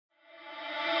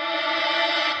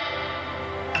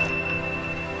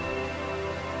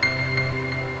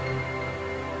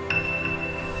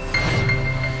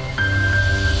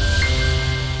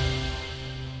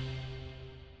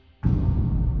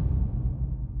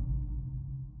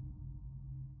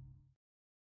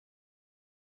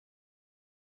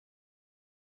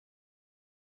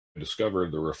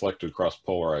discovered the reflected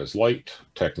cross-polarized light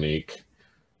technique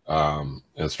and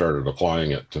started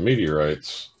applying it to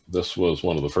meteorites, this was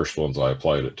one of the first ones I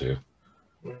applied it to.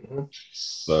 Mm-hmm.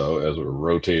 So as we're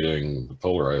rotating the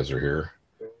polarizer here.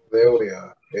 There we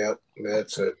are. Yep,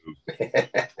 that's it.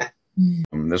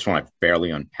 This one I barely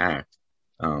unpacked,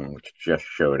 which just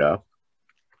showed up.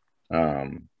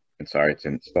 And sorry, it's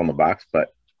still in the box,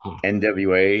 but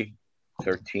NWA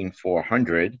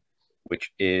 13400,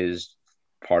 which is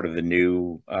part of the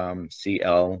new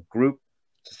CL group,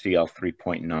 CL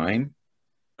 3.9.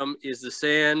 Is the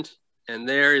sand, and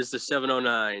there is the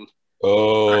 709.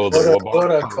 Oh,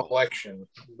 what a collection.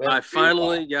 I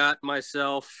finally got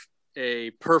myself a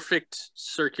perfect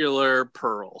circular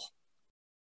pearl.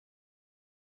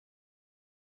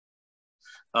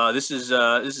 This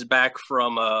is back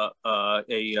from a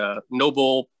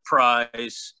Nobel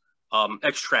Prize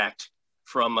extract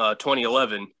from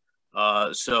 2011.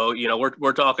 So you know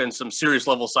we're talking some serious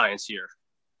level science here.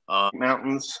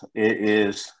 Mountains. It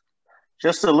is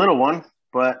just a little one,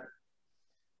 but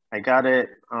I got it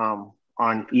on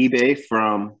eBay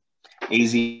from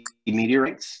AZ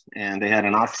Meteorites, and they had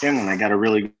an auction, and I got a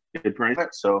really good price.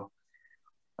 So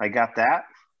I got that.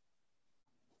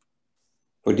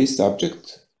 For this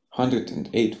subject,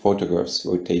 108 photographs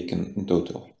were taken in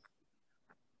total.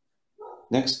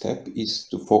 Next step is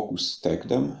to focus stack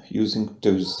them using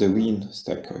the Serene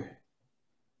stacker.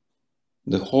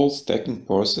 The whole stacking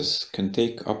process can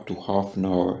take up to half an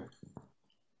hour.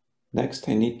 Next,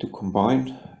 I need to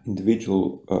combine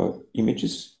individual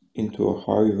images into a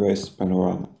high-res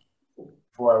panorama.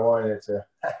 Before I wanted it to.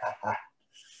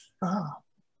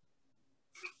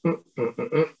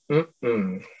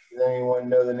 Does anyone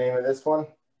know the name of this one?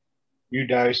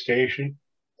 Udei Station.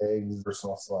 Eggs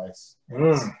personal slice.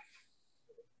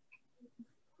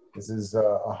 This is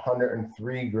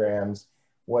 103 grams.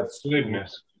 What's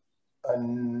Goodness.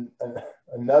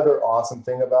 Another awesome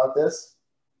thing about this?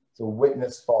 It's a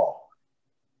witness fall.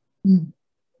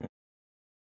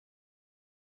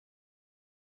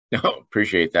 Oh,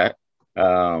 appreciate that.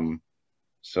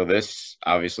 So this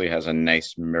obviously has a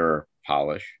nice mirror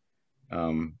polish.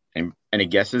 And any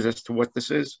guesses as to what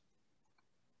this is?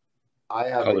 I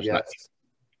have a guess.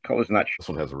 Color's not. This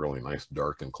one has a really nice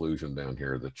dark inclusion down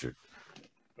here that you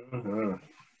can't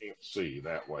see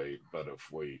that way, but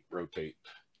if we rotate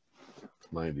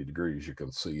 90 degrees, you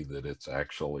can see that it's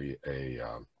actually a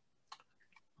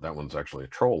that one's actually a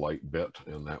troll light bit,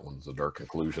 and that one's a dark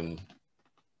inclusion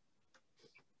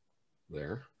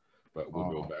there. But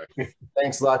we'll go back.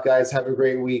 Thanks a lot, guys. Have a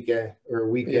great weekend or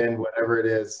weekend, whatever it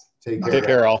is. Take care. Take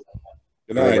care, all.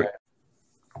 Good night.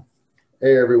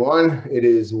 Hey, everyone. It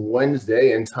is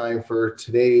Wednesday and time for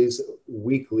today's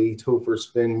weekly Topher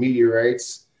Spin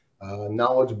Meteorites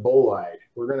Knowledge Bolide.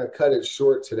 We're going to cut it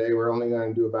short today. We're only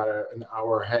going to do about an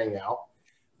hour hangout,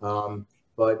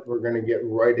 but we're going to get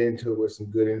right into it with some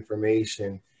good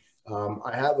information.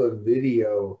 I have a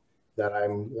video that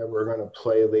we're going to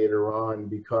play later on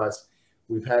because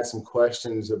we've had some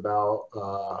questions about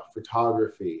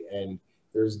photography, and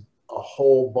there's a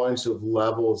whole bunch of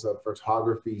levels of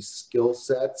photography skill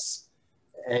sets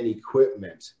and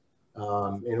equipment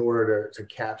in order to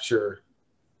capture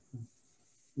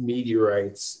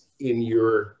meteorites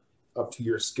up to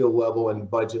your skill level and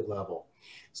budget level.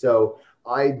 So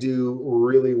I do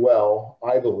really well,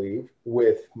 I believe,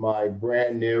 with my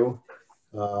brand new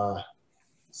Samsung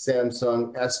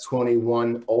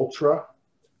S21 Ultra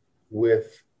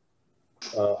with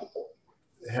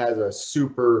has a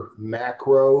super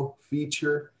macro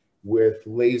feature with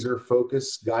laser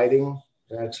focus guiding.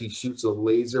 It actually shoots a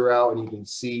laser out and you can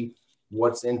see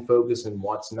what's in focus and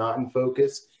what's not in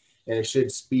focus. And it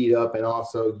should speed up and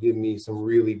also give me some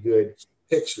really good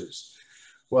pictures.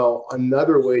 Well,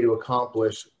 another way to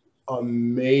accomplish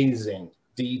amazing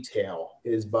detail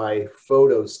is by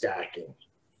photo stacking.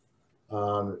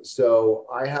 So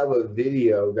I have a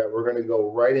video that we're going to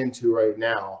go right into right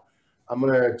now. I'm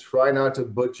going to try not to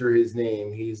butcher his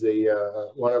name. He's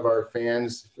one of our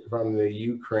fans from the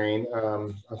Ukraine,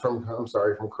 I'm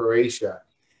sorry, from Croatia.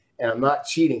 And I'm not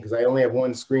cheating because I only have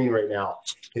one screen right now.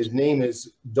 His name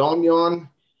is Domyan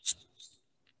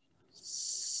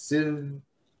Svilkovich,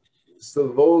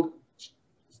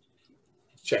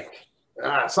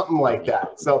 something like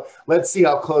that. So let's see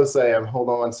how close I am. Hold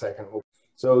on one second.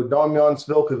 So Domyan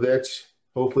Svilkovich,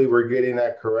 hopefully we're getting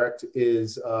that correct,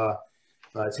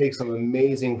 takes some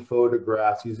amazing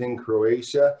photographs. He's in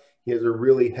Croatia. He has a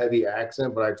really heavy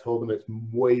accent, but I told him it's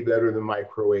way better than my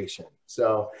Croatian.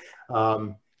 So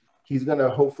he's going to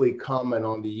hopefully comment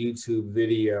on the YouTube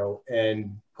video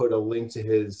and put a link to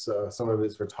his some of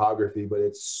his photography, but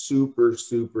it's super,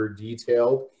 super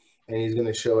detailed. and he's going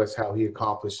to show us how he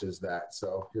accomplishes that.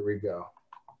 So here we go.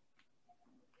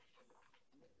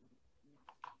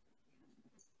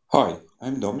 Hi,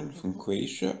 I'm Domyan from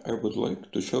Croatia. I would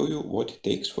like to show you what it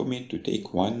takes for me to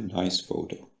take one nice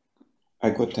photo. I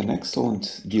got an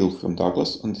excellent deal from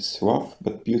Douglas on this rough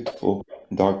but beautiful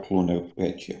dark lunar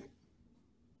breccia.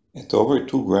 At over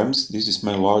 2 grams, this is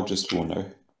my largest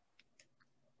lunar.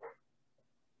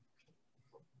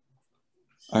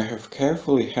 I have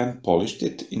carefully hand polished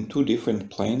it in 2 different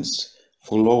planes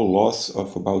for low loss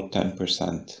of about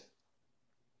 10%.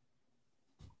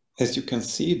 As you can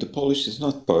see, the polish is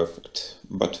not perfect,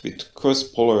 but with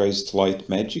cross-polarized light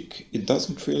magic, it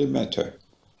doesn't really matter.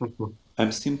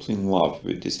 I'm simply in love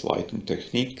with this lighting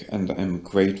technique, and I'm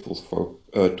grateful to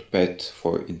Pat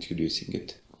for introducing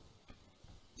it.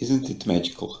 Isn't it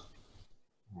magical?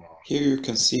 Here you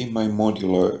can see my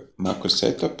modular macro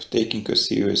setup taking a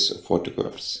series of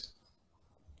photographs.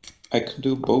 I can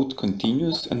do both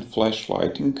continuous and flash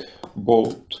lighting,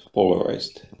 both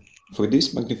polarized. For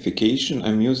this magnification,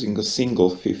 I'm using a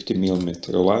single 50mm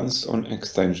lens on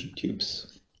extension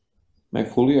tubes. My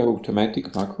fully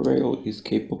automatic macro rail is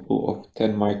capable of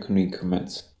 10 micron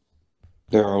increments.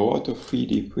 There are a lot of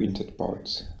 3D printed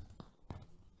parts.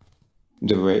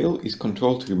 The rail is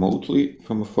controlled remotely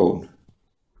from a phone.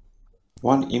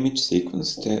 One image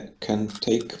sequence that can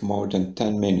take more than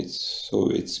 10 minutes, so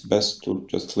it's best to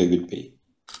just leave it be.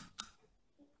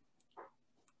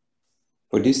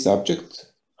 For this subject,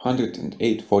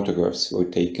 108 photographs were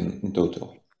taken in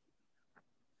total.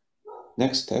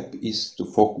 Next step is to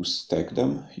focus stack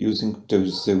them using the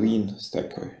Tisserlitine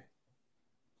stacker.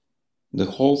 The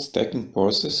whole stacking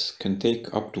process can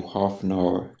take up to half an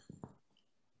hour.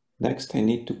 Next, I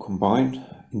need to combine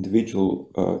individual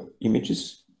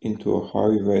images into a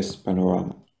high-res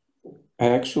panorama. I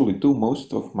actually do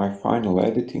most of my final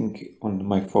editing on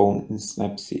my phone in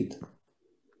Snapseed.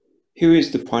 Here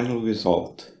is the final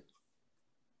result.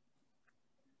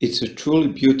 It's a truly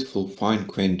beautiful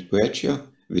fine-grained breccia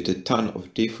with a ton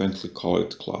of differently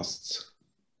colored clasts.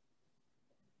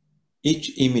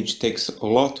 Each image takes a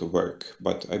lot of work,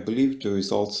 but I believe the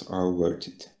results are worth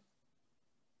it.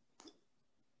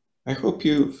 I hope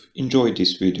you've enjoyed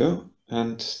this video,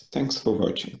 and thanks for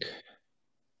watching.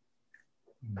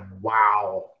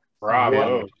 Wow.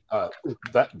 Bravo.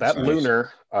 That Nice.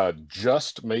 lunar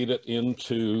just made it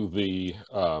into the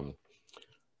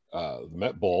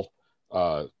Met Bowl.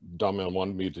 Domyan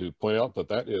wanted me to point out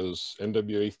that is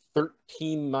NWA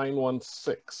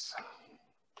 13916.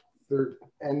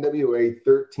 NWA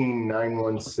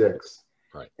 13916.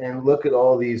 Right. And look at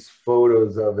all these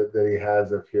photos of it that he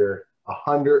has up here.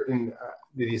 100 and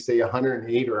did he say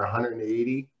 108 or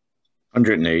 180?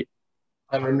 108.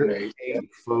 108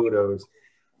 photos.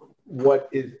 What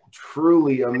is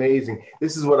truly amazing.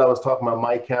 This is what I was talking about.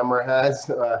 My camera has.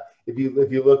 If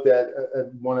you looked at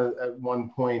one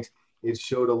point, it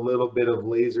showed a little bit of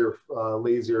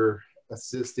laser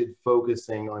assisted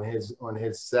focusing on his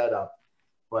setup,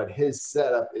 but his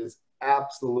setup is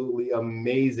absolutely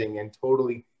amazing and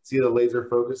totally see the laser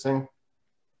focusing.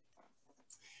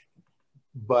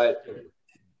 But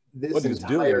this what he's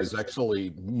doing is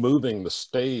actually moving the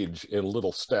stage in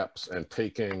little steps and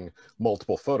taking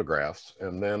multiple photographs,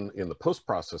 and then in the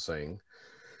post-processing,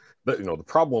 the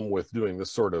problem with doing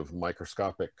this sort of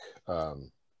microscopic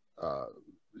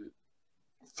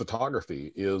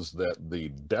photography is that the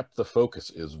depth of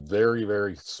focus is very,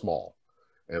 very small.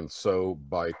 And so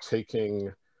by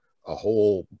taking a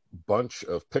whole bunch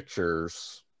of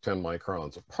pictures 10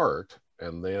 microns apart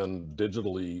and then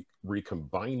digitally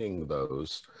recombining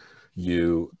those,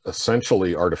 you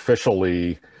essentially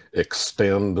artificially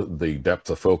extend the depth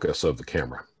of focus of the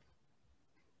camera.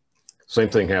 Same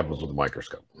thing happens with the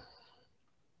microscope.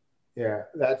 Yeah,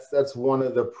 that's one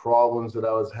of the problems that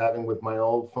I was having with my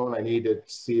old phone. I need to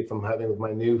see if I'm having with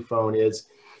my new phone is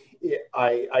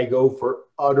I go for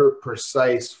utter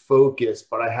precise focus,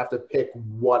 but I have to pick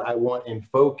what I want in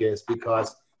focus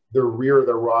because the rear of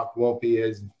the rock won't be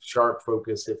as sharp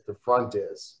focus if the front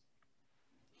is.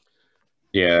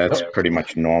 Yeah, that's pretty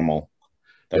much normal.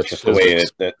 That's just the way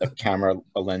the camera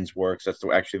lens works. That's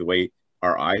actually the way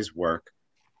our eyes work.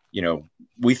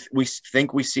 We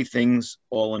think we see things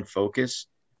all in focus,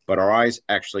 but our eyes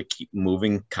actually keep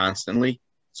moving constantly.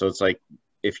 So it's like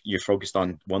if you're focused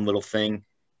on one little thing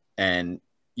and,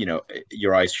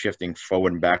 your eyes shifting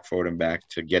forward and back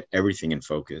to get everything in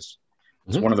focus.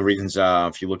 It's one of the reasons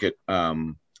if you look at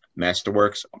master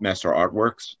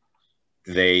artworks,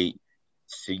 they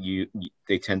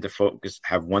tend to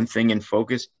have one thing in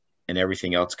focus and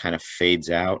everything else kind of fades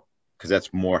out because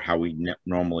that's more how we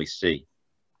normally see.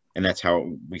 And that's how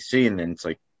we see. And then it's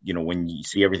like you know, when you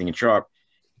see everything in sharp,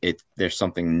 there's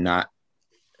something not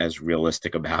as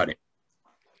realistic about it.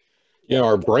 Yeah,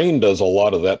 our brain does a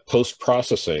lot of that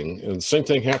post-processing, and the same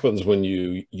thing happens when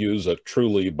you use a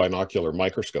truly binocular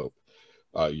microscope.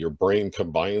 Your brain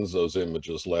combines those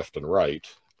images left and right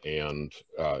and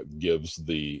gives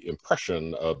the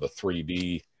impression of a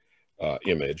 3D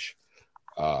image.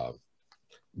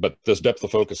 But this depth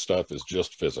of focus stuff is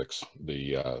just physics.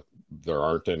 There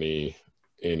aren't any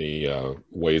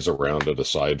ways around it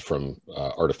aside from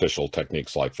artificial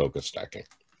techniques like focus stacking.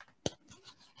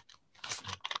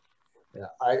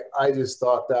 Yeah, I just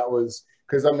thought that was,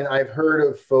 because I mean, I've heard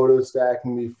of photo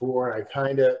stacking before, and I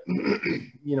kind of,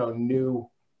 you know, knew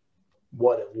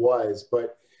what it was,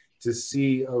 but to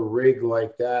see a rig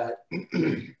like that,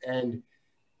 and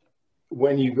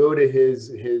when you go to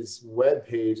his web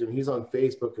page, and he's on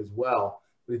Facebook as well,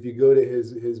 but if you go to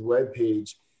his web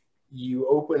page, you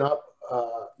open up,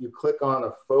 you click on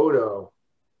a photo,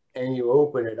 and you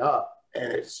open it up,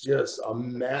 and it's just a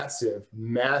massive,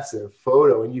 massive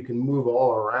photo, and you can move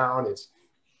all around.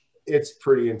 It's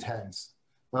pretty intense.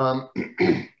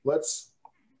 Let's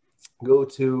go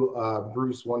to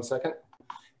Bruce 1 second.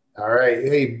 All right.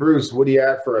 Hey, Bruce, what do you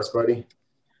have for us, buddy?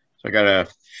 So I got a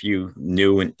few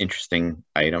new and interesting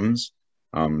items.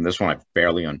 This one I've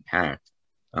barely unpacked,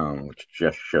 which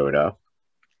just showed up.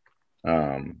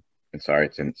 And sorry,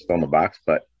 it's still in the box,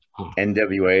 but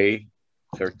NWA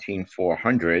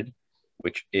 13400,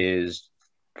 which is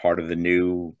part of the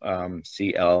new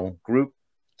CL group.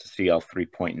 It's a CL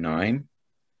 3.9.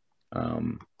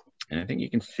 And I think you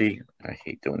can see, I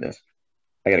hate doing this.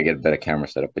 I got to get a better camera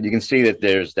set up, but you can see that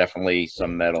there's definitely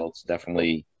some metal. It's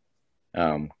definitely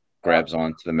grabs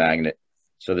onto the magnet.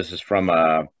 So this is from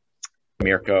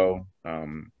Mirko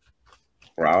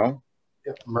Grau.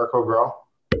 Yep, Mirko Grau.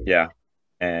 Yeah.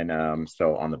 And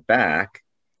so on the back,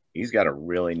 he's got a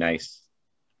really nice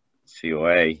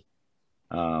COA.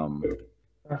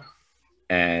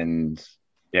 And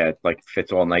yeah, it like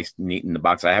fits all nice, neat in the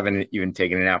box. I haven't even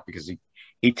taken it out because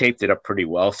he taped it up pretty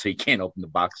well, so you can't open the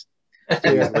box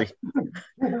easily.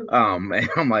 And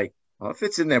I'm like, well, it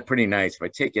fits in there pretty nice. If I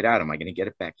take it out, am I going to get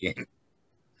it back in?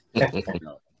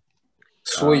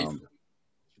 Sweet.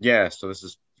 Yeah, so this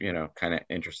is, you know, kind of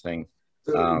interesting.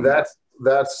 So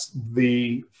that's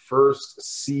the first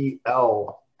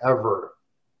CL ever.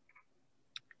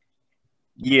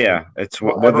 Yeah, it's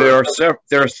well, there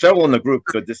are several in the group,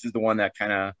 but this is the one that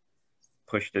kind of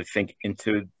pushed, I think,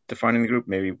 into defining the group.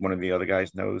 Maybe one of the other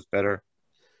guys knows better.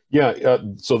 Yeah,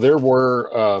 so there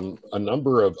were a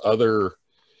number of other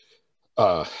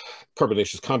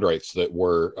carbonaceous chondrites that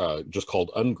were just called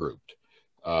ungrouped.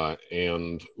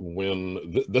 And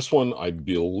when this one, I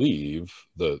believe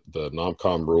the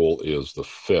NomCom rule is the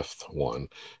 5th one.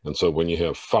 And so when you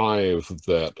have 5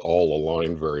 that all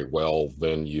align very well,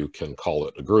 then you can call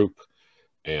it a group.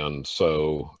 And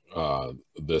so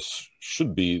this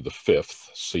should be the 5th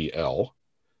CL.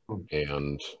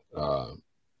 And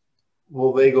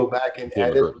will they go back and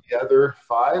edit the other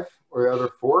 5 or the other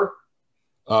 4?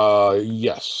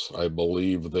 Yes, I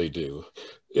believe they do.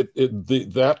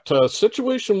 That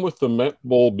situation with the Met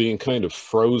Bowl being kind of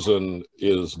frozen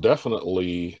is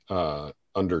definitely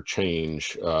under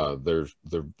change.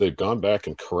 They've gone back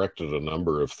and corrected a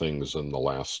number of things in the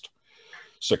last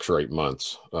 6 or 8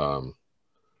 months.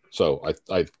 So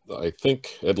I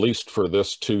think at least for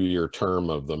this 2-year term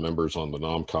of the members on the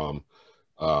NomCom,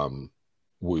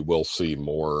 we will see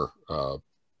more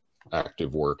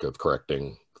active work of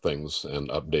correcting things and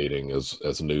updating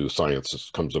as new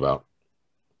science comes about.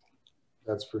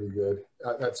 That's pretty good.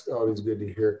 That's always good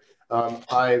to hear.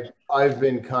 I've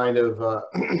been kind of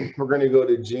we're going to go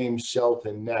to James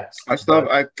Shelton next. I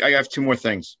have 2 more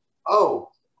things. Oh,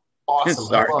 awesome.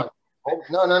 Sorry. Hold on. Oh,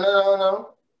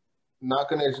 no. I'm not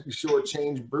going to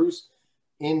shortchange Bruce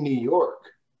in New York.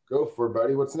 Go for it,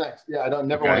 buddy. What's next? Yeah, I don't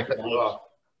never want to cut you off.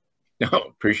 No,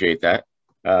 appreciate that.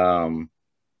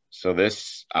 So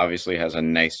this obviously has a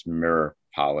nice mirror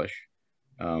polish.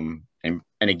 And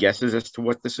any guesses as to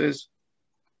what this is?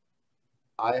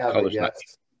 I have a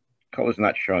guess. Color's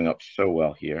not showing up so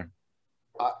well here.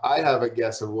 I have a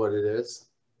guess of what it is.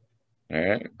 All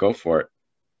right, go for it.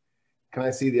 Can I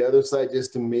see the other side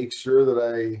just to make sure that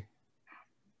I...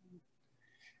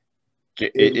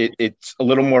 It's a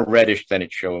little more reddish than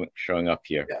it's showing up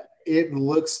here. Yeah, it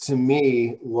looks to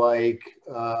me like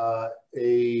a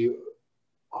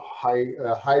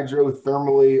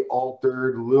hydrothermally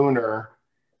altered lunar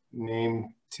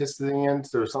named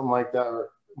Tisserlitine or something like that,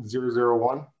 or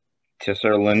 001.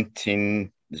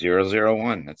 Tisserlitine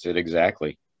 001. That's it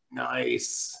exactly.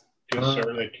 Nice.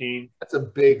 Tisserlitine. That's a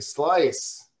big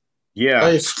slice. Yeah.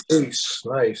 Nice.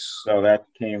 Nice. So that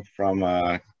came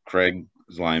from Craig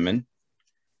Zlyman.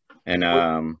 And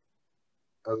I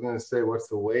was going to say, what's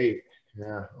the weight?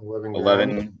 Yeah, 11 grams.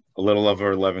 11, a little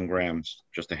over 11 grams,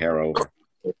 just a hair over.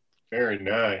 Very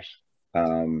nice.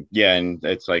 Yeah, and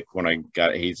it's like when I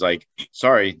got it, he's like,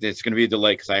 sorry, it's going to be a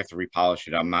delay because I have to repolish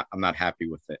it. I'm not happy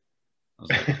with it. I was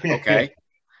like, okay.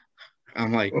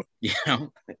 I'm like,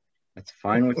 that's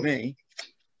fine with me.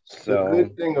 So the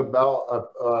good thing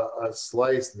about a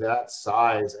slice that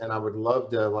size, and I would love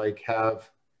to like have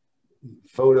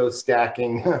photo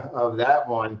stacking of that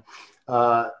one,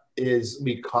 is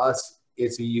because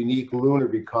it's a unique lunar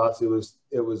because it was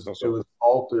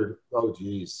altered. Oh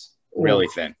geez, really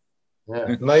thin.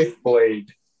 Yeah. Knife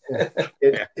blade.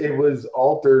 It was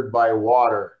altered by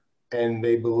water, and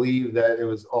they believe that it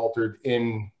was altered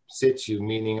in situ,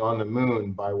 meaning on the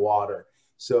moon, by water.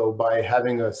 So by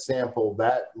having a sample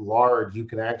that large, you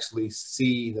can actually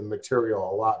see the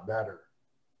material a lot better.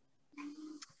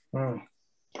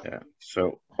 Yeah.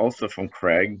 So also from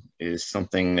Craig is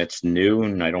something that's new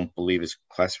and I don't believe is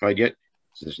classified yet.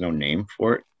 So there's no name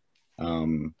for it.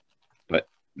 But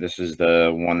this is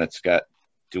the one that's got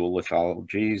dual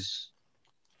lithologies.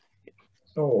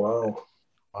 Oh, wow.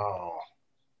 Oh.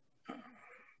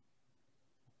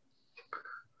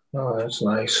 Oh, that's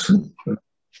nice.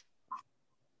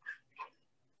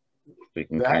 So you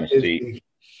can That kind of is see a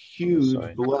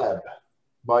huge bleb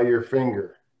by your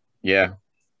finger. Yeah.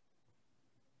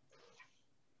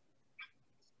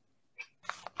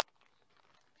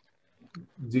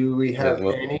 Do we have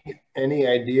any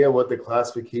idea what the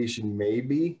classification may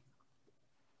be?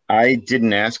 I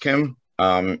didn't ask him.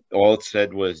 All it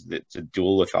said was that it's a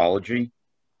dual lithology.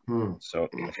 So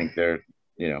I think they're,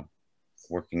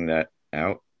 working that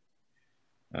out.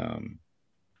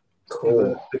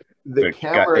 Cool. The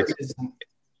camera is.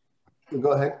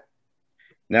 Go ahead.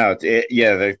 No,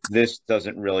 this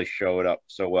doesn't really show it up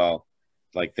so well.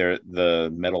 Like the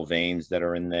metal veins that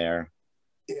are in there.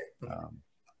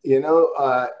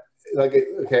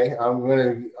 Okay, I'm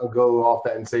going to go off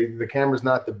that and say the camera's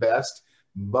not the best,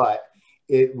 but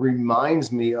it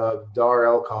reminds me of Dar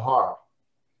el Kahar.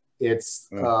 It's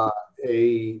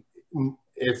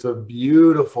it's a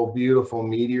beautiful, beautiful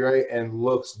meteorite and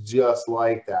looks just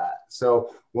like that.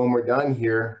 So when we're done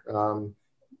here,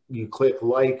 you click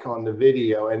like on the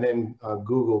video and then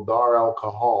Google Dar el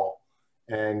Kahar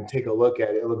and take a look at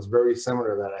it. It looks very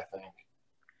similar to that, I think.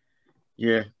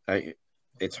 Yeah,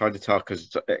 it's hard to talk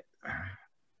because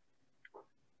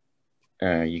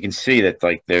you can see that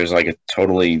like there's like a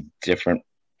totally different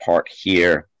part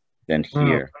here than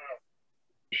here.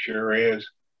 Sure is.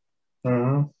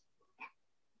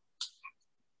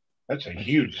 That's a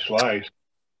huge slice.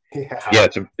 Yeah,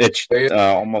 it's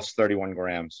almost 31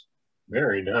 grams.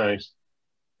 Very nice.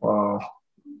 Wow.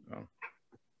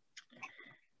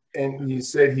 And you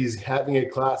said he's having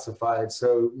it classified,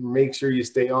 so make sure you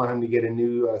stay on him to get a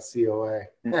new COA.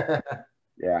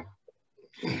 Yeah.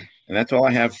 And that's all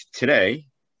I have today.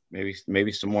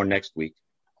 Maybe some more next week.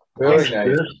 Very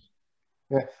nice.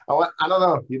 Yeah. I don't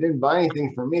know. You didn't buy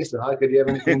anything from me, so how could you have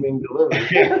anything being delivered?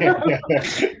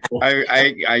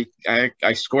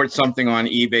 I scored something on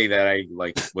eBay that I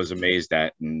was amazed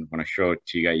at, and when I show it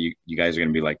to you guys, you guys are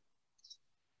gonna be like,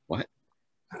 "What?"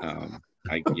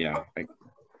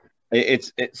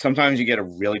 Sometimes you get a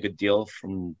really good deal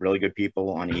from really good people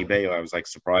on eBay. I was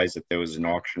surprised that there was an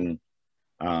auction,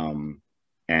 and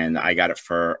I got it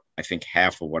for I think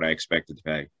half of what I expected to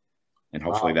pay, and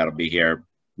hopefully that'll be here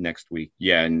next week.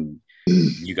 Yeah, and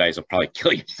you guys will probably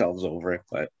kill yourselves over it,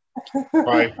 but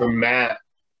probably from Matt.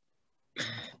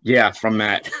 Yeah, from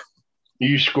Matt.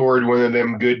 You scored one of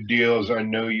them good deals. I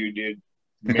know you did.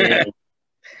 Man.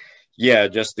 Yeah,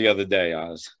 just the other day,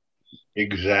 Oz.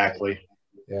 Exactly.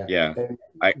 Yeah.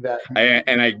 I'd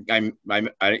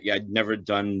never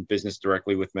done business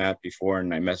directly with Matt before,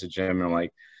 and I messaged him and I'm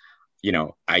like,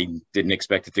 I didn't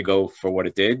expect it to go for what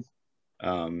it did.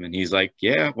 And he's like,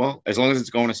 yeah, well, as long as it's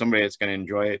going to somebody that's going to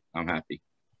enjoy it, I'm happy.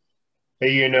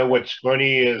 Hey, what's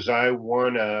funny is I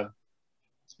won an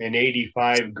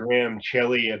 85-gram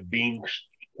Chelia Binks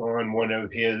on one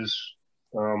of his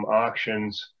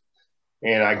auctions,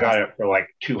 and I got it for like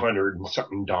 $200 and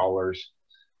something.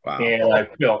 Wow. And I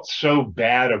felt so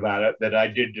bad about it that I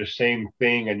did the same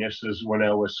thing. And this is when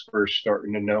I was first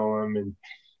starting to know him. And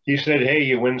he said, hey,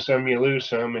 you win some, you lose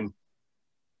some. And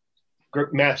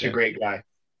Matt's a great guy.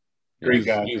 Great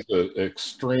guy. He's an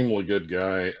extremely good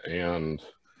guy and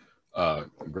a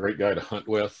great guy to hunt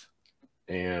with.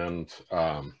 And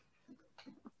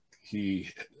he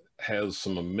has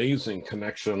some amazing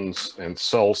connections and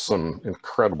sells some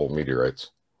incredible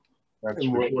meteorites. That's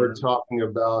And for we're sure. talking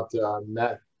about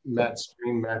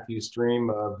Matthew Stream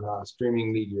of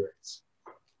Streaming Meteorites.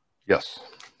 Yes.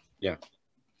 Yeah.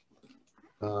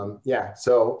 Yeah,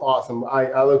 so awesome.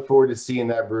 I look forward to seeing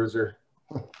that, Bruiser.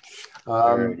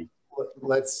 Alrighty.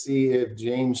 Let's see if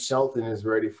James Shelton is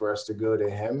ready for us to go to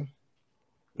him.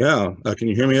 Yeah. Can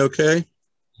you hear me okay?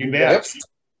 You bet.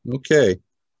 Okay.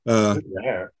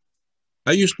 Yeah.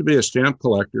 I used to be a stamp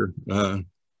collector.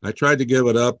 I tried to give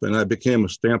it up and I became a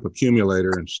stamp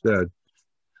accumulator instead.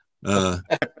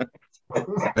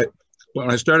 When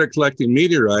I started collecting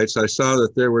meteorites, I saw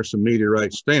that there were some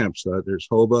meteorite stamps. There's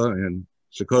Hoba and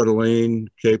Sacotolene,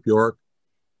 Cape York.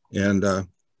 And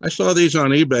I saw these on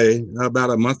eBay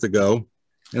about a month ago.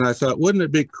 And I thought, wouldn't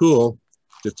it be cool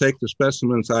to take the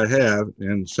specimens I have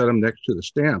and set them next to the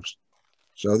stamps?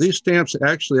 So these stamps,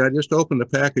 actually, I just opened the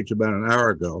package about an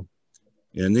hour ago.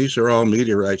 And these are all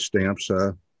meteorite stamps.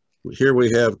 Here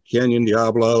we have Canyon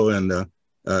Diablo, and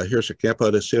here's a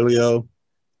Campo de Cilio.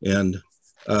 And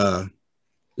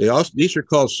these are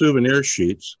called souvenir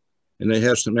sheets, and they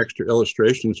have some extra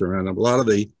illustrations around them. A lot of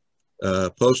the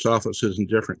post offices in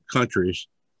different countries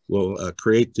will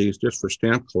create these just for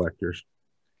stamp collectors.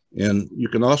 And you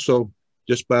can also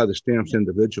just buy the stamps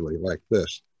individually like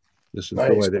this. This is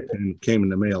the way they came in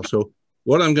the mail. So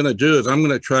what I'm going to do is I'm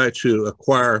going to try to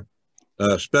acquire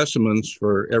specimens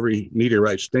for every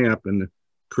meteorite stamp and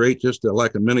create just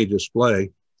like a mini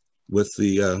display with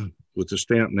the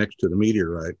stamp next to the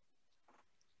meteorite.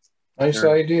 Nice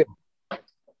idea.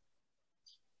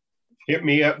 Hit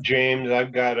me up, James.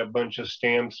 I've got a bunch of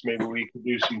stamps. Maybe we could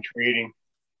do some trading.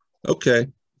 Okay,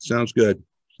 sounds good.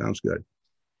 Sounds good.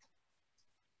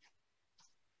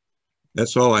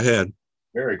 That's all I had.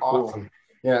 Very cool. Awesome.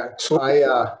 Yeah,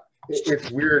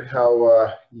 it's weird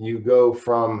how you go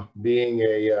from being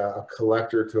a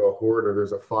collector to a hoarder.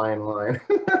 There's a fine line.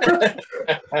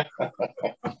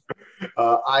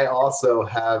 I also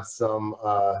have some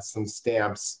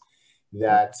stamps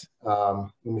that let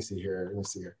me see here.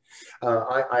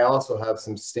 I also have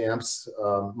some stamps.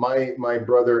 My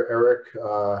brother Eric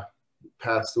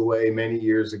passed away many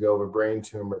years ago of a brain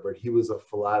tumor, but he was a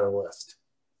philatelist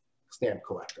stamp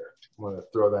collector. I want to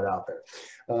throw that out there.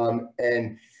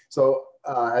 And so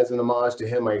as an homage to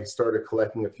him, I started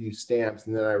collecting a few stamps,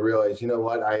 and then I realized, you know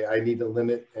what, I need to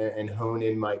limit and hone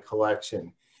in my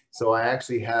collection. So I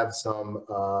actually have some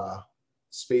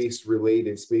space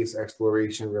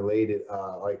exploration related,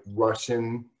 like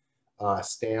Russian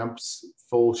stamps,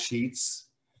 full sheets.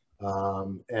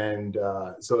 So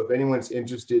if anyone's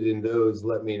interested in those,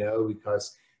 let me know,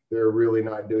 because they're really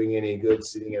not doing any good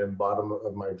sitting at the bottom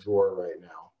of my drawer right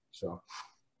now. So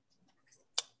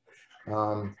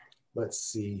let's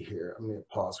see here. I'm going to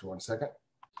pause for 1 second.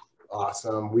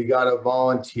 Awesome. We got a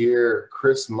volunteer,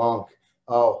 Chris Monk.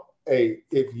 Oh, hey,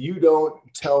 if you don't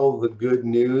tell the good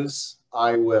news,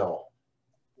 I will.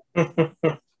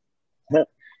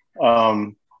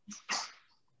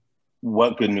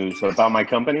 What good news about my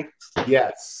company?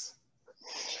 Yes.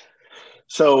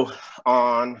 So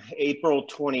on April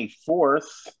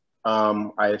 24th,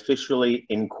 I officially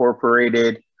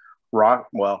incorporated I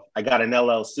got an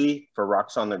LLC for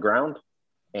Rocks on the Ground,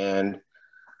 and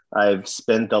I've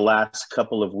spent the last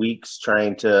couple of weeks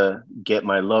trying to get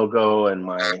my logo and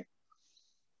my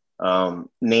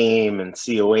name and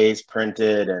COAs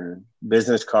printed and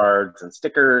business cards and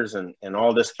stickers and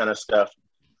all this kind of stuff.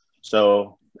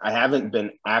 So I haven't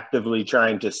been actively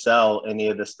trying to sell any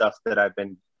of the stuff that I've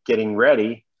been getting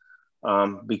ready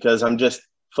because I'm just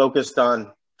focused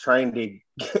on trying to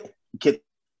get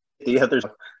the others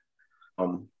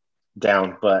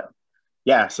down. But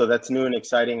yeah, so that's new and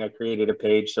exciting. I created a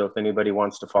page, so if anybody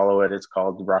wants to follow it, it's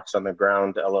called Rocks on the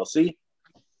Ground LLC.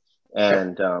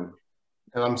 And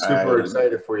I'm super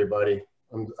excited for you, buddy.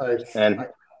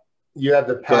 You have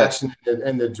the passion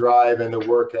and the drive and the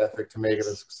work ethic to make it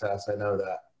a success. I know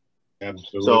that.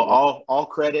 Absolutely. So all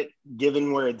credit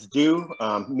given where it's due.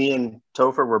 Me and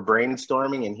Topher were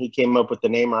brainstorming, and he came up with the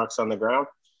name Rocks on the Ground.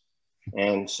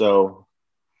 And so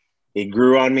it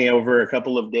grew on me over a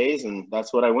couple of days, and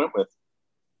that's what I went with.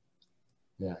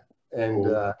 Yeah,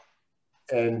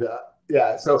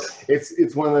 yeah. So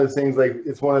it's one of those things, like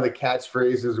it's one of the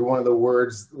catchphrases or one of the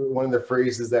words, one of the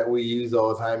phrases that we use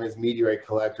all the time as meteorite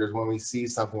collectors when we see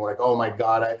something like, oh my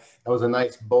God, that was a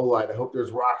nice bolide. I hope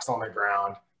there's rocks on the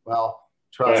ground. Well,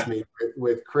 trust me,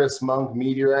 with Chris Monk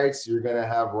Meteorites, you're going to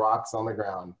have rocks on the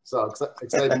ground. So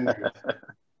exciting news.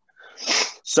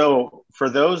 So for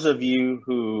those of you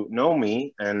who know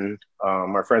me and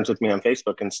are friends with me on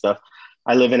Facebook and stuff,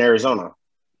 I live in Arizona.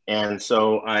 And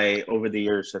so I, over the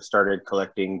years, have started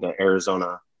collecting the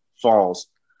Arizona falls.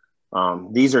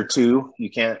 These are two. You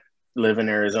can't live in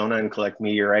Arizona and collect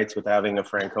meteorites with having a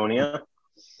Franconia.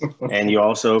 And you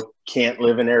also can't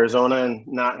live in Arizona and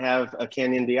not have a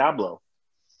Canyon Diablo.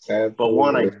 Absolutely. But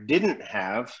one I didn't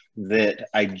have that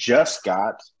I just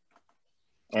got,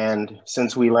 and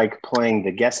since we like playing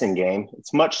the guessing game,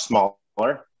 it's much smaller.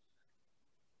 Let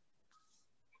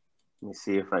me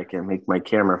see if I can make my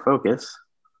camera focus.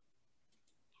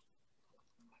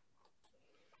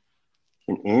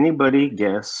 Can anybody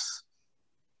guess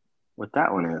what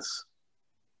that one is?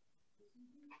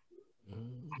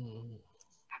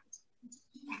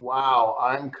 Wow,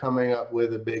 I'm coming up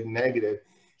with a big negative.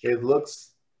 It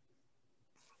looks,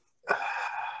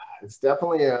 it's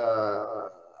definitely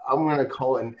I'm going to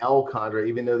call it an L chondrite,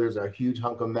 even though there's a huge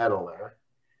hunk of metal there.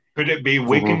 Could it be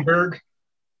Wickenburg?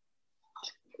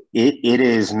 It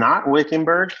is not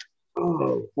Wickenburg.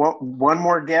 Oh. Well, one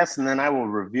more guess, and then I will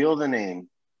reveal the name.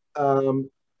 I'm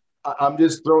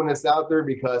just throwing this out there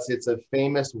because it's a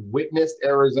famous witnessed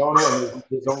Arizona, and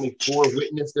there's only 4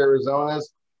 witnessed Arizonas.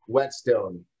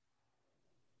 Whetstone.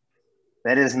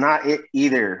 That is not it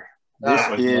either. This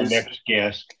Was is my next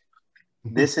guess.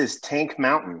 This is Tank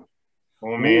Mountain.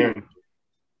 Oh man.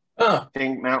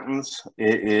 Tank Mountains.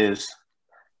 It is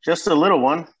just a little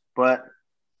one, but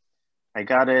I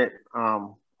got it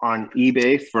on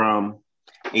eBay from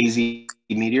AZ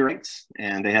Meteorites,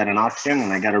 and they had an auction,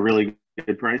 and I got a really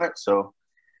good price. So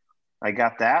I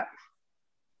got that.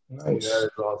 Nice. That is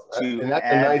awesome. To and that's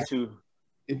add a nice. to.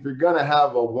 If you're gonna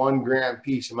have a 1 gram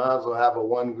piece, you might as well have a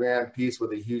 1 gram piece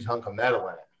with a huge hunk of metal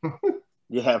in it.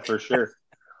 Yeah, for sure.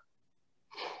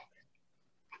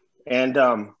 And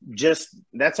just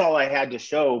that's all I had to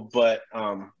show. But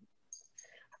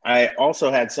I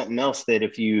also had something else that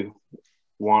if you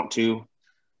want to,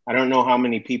 I don't know how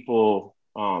many people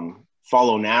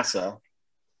follow NASA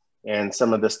and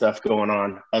some of the stuff going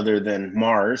on other than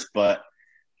Mars, but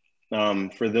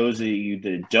for those of you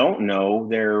that don't know,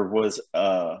 there was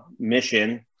a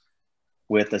mission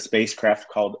with a spacecraft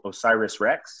called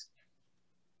OSIRIS-REx.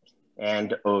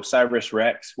 And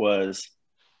OSIRIS-REx was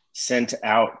sent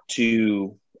out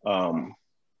to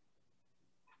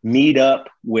meet up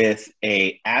with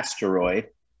an asteroid,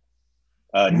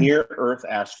 a near-Earth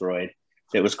asteroid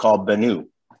that was called Bennu.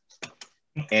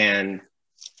 And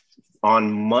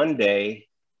on Monday,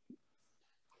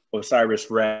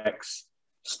 OSIRIS-REx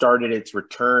started its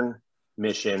return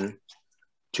mission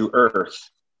to Earth.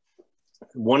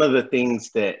 One of the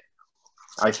things that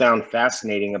I found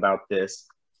fascinating about this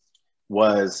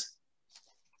was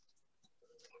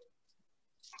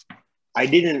I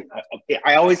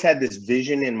always had this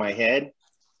vision in my head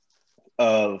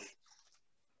of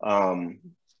a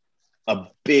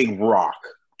big rock,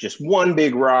 just one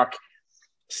big rock,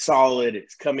 solid.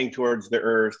 It's coming towards the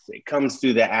Earth. It comes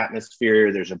through the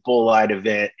atmosphere. There's a bolide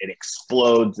event. It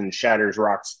explodes and shatters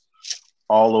rocks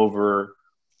all over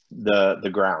the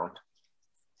ground.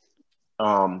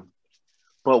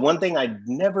 But one thing I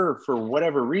never, for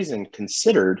whatever reason,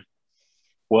 considered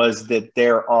was that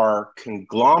there are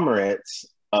conglomerates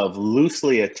of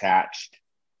loosely attached,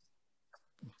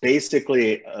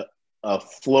 basically a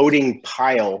floating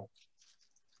pile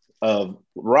of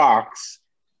rocks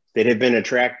that have been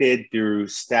attracted through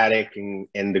static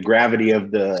and the gravity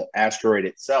of the asteroid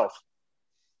itself.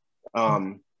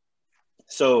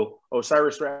 So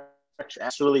OSIRIS-REx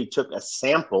actually took a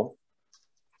sample.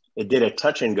 It did a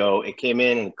touch and go. It came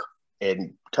in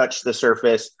and touched the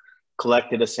surface,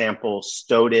 collected a sample,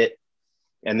 stowed it,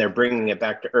 and they're bringing it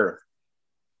back to Earth.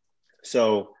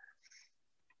 So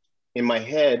in my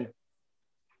head,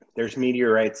 there's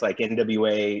meteorites like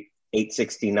NWA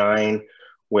 869,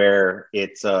 where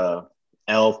it's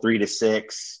L3 to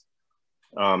 6,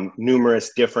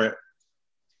 numerous different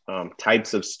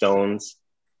types of stones.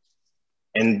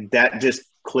 And that just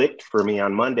clicked for me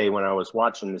on Monday when I was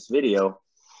watching this video,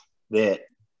 that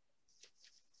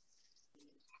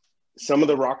some of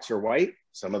the rocks are white,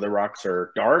 some of the rocks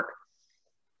are dark.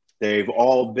 They've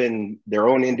all been their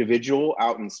own individual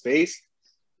out in space,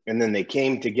 and then they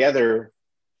came together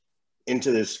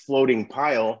into this floating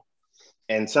pile.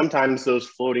 And sometimes those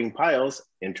floating piles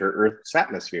enter Earth's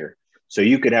atmosphere. So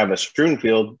you could have a strewn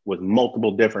field with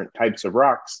multiple different types of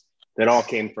rocks that all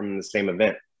came from the same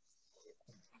event.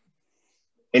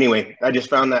 Anyway, I just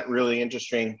found that really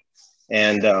interesting,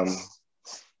 and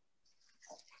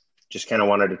just kind of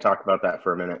wanted to talk about that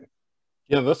for a minute.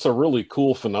 Yeah, that's a really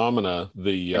cool phenomena.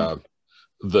 The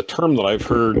term that I've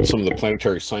heard some of the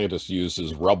planetary scientists use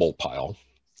is rubble pile.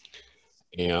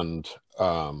 And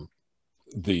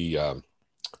the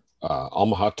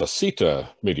Almahatasita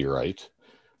meteorite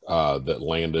that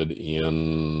landed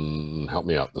in, help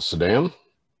me out, the Sudan?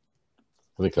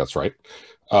 I think that's right.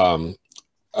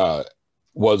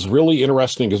 was really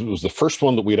interesting because it was the first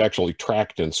one that we'd actually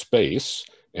tracked in space,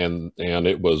 and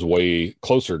it was way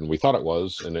closer than we thought it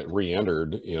was, and it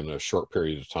re-entered in a short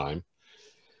period of time.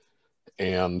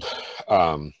 And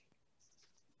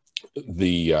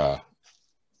the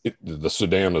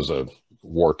Sudan is a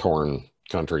war-torn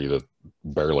country that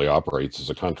barely operates as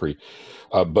a country.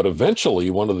 But eventually,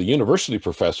 one of the university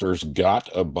professors got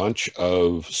a bunch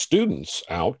of students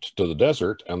out to the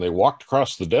desert, and they walked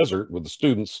across the desert with the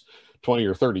students 20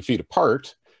 or 30 feet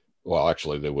apart. Well,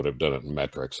 actually, they would have done it in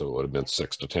metric, so it would have been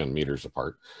 6 to 10 meters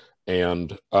apart,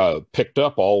 and picked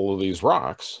up all of these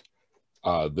rocks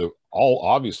that all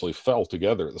obviously fell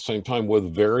together at the same time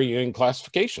with varying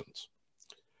classifications.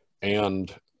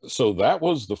 And so that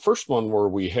was the first one where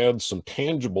we had some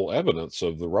tangible evidence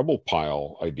of the rubble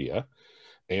pile idea.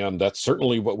 And that's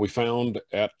certainly what we found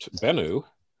at Bennu.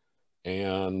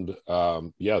 And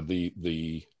yeah,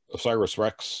 the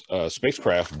OSIRIS-REx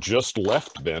spacecraft just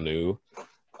left Bennu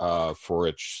for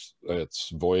its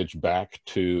voyage back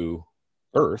to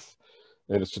Earth.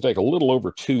 And it's to take a little over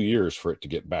 2 years for it to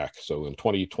get back. So in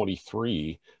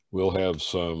 2023, we'll have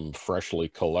some freshly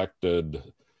collected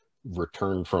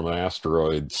return from an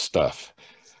asteroid stuff.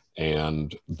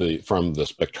 And from the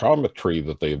spectrometry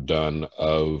that they've done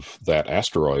of that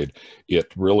asteroid,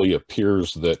 it really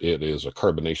appears that it is a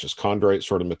carbonaceous chondrite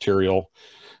sort of material.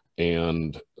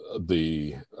 And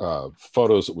the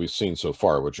photos that we've seen so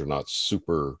far, which are not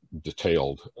super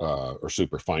detailed or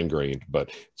super fine-grained, but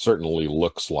certainly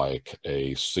looks like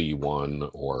a C1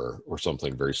 or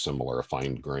something very similar, a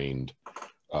fine-grained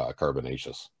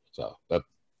carbonaceous. So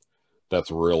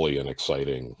that's really an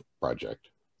exciting project.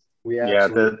 We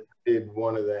actually did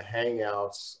one of the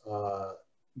hangouts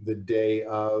the day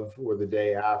of or the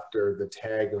day after the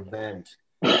tag event.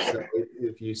 So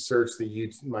if you search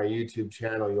my YouTube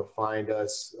channel, you'll find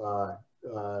us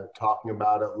talking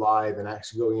about it live and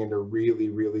actually going into really,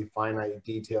 really finite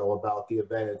detail about the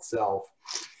event itself.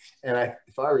 And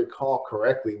if I recall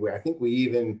correctly, I think we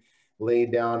even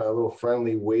laid down a little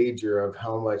friendly wager of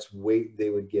how much weight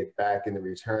they would get back in the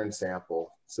return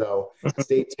sample. So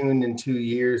stay tuned in 2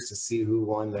 years to see who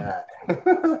won that.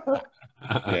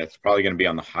 Yeah, it's probably going to be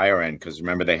on the higher end because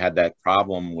remember they had that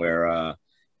problem where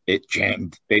it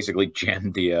basically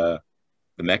jammed the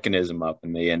mechanism up,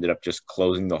 and they ended up just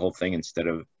closing the whole thing instead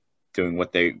of doing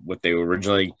what they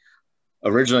originally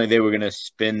they were going to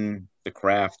spin the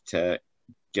craft to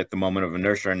get the moment of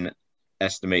inertia and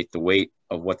estimate the weight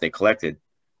of what they collected.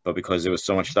 But because there was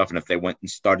so much stuff, and if they went and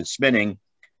started spinning,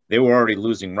 they were already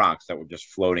losing rocks that were just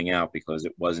floating out because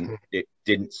it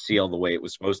didn't seal the way it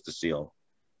was supposed to seal.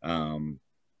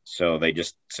 So they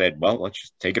just said, well, let's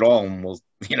just take it all and we'll,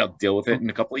 deal with it in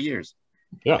a couple of years.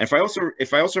 Yeah. And if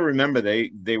I also remember,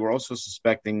 they were also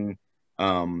suspecting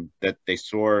that they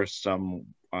saw some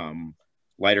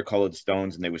lighter colored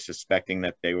stones, and they were suspecting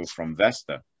that they were from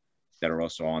Vesta that are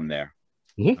also on there.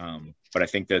 Mm-hmm. But I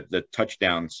think that the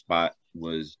touchdown spot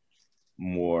was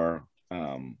more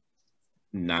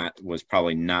was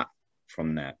probably not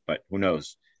from that, but who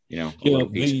knows?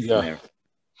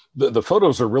 The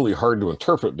photos are really hard to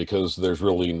interpret because there's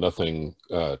really nothing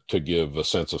to give a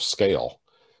sense of scale.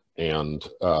 And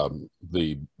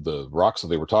the rocks that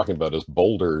they were talking about as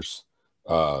boulders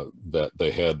that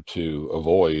they had to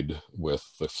avoid with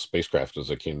the spacecraft as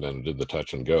they came down and did the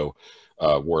touch and go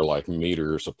were like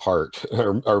meters apart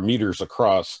or meters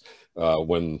across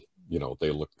when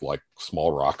they looked like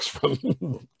small rocks from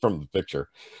the picture.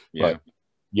 Yeah. But,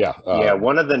 yeah.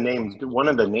 One of the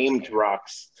named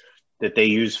rocks that they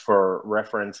use for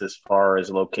reference as far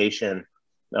as location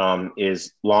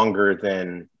is longer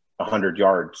than 100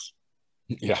 yards.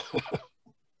 Yeah.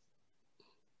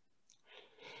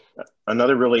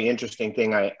 Another really interesting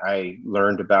thing I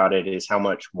learned about it is how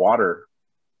much water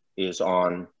is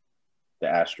on the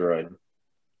asteroid.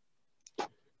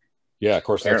 Yeah, of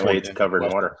course. Apparently it's covered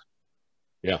in water.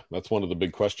 Yeah, that's one of the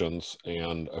big questions.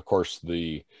 And of course,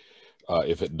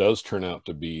 if it does turn out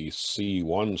to be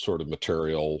C1 sort of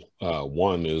material,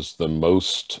 1 is the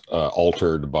most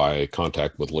altered by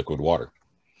contact with liquid water.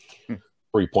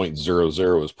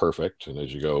 3.00 is perfect. And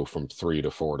as you go from 3 to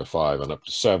 4 to 5 and up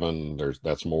to 7,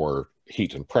 that's more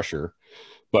heat and pressure.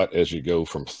 But as you go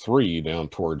from 3 down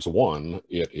towards 1,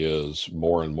 it is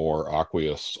more and more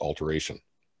aqueous alteration,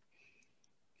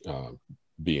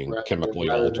 being chemically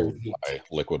altered by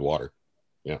liquid water.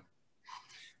 Yeah.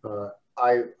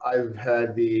 I've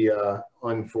had the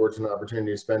unfortunate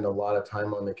opportunity to spend a lot of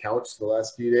time on the couch the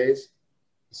last few days.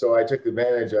 So I took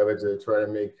advantage of it to try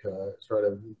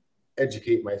to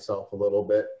educate myself a little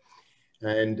bit.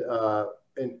 And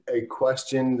a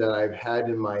question that I've had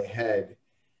in my head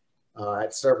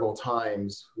at several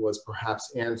times was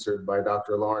perhaps answered by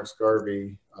Dr. Lawrence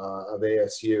Garvey of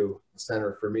ASU,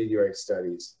 Center for Meteorite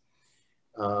Studies.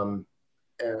 So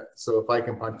if I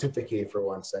can pontificate for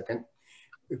 1 second,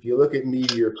 if you look at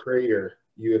Meteor Crater,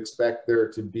 you expect there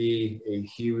to be a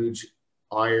huge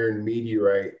iron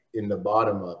meteorite in the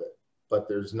bottom of it, but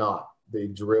there's not. They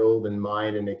drilled and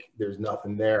mined and there's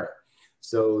nothing there.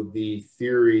 So the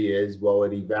theory is, well,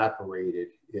 it evaporated.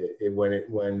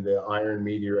 When the iron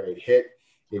meteorite hit,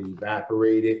 it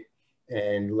evaporated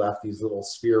and left these little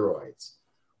spheroids.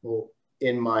 Well,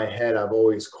 in my head, I've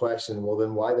always questioned, well,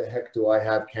 then why the heck do I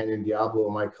have Canyon Diablo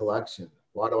in my collection?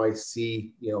 Why do I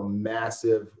see,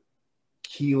 massive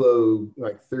kilo,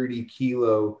 like 30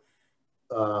 kilo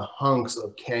hunks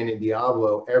of Canyon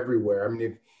Diablo everywhere? I mean,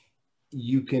 if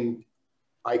you can,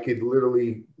 I could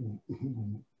literally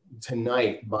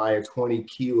tonight buy a 20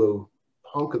 kilo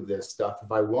hunk of this stuff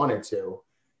if I wanted to,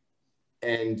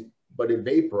 but it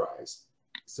vaporized.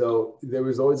 So there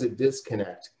was always a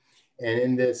disconnect. And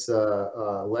in this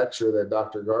lecture that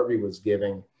Dr. Garvey was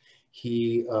giving,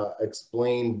 he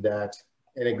explained that,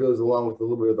 and it goes along with a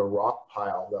little bit of the rock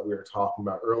pile that we were talking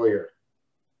about earlier,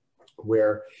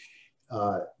 where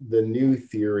the new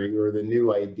theory or the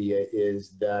new idea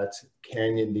is that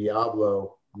Canyon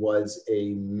Diablo was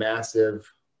a massive,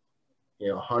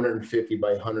 150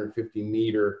 by 150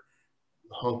 meter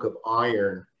hunk of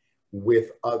iron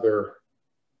with other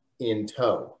in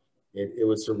tow. It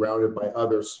was surrounded by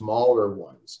other smaller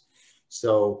ones.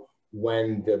 So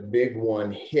when the big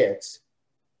one hit,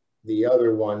 the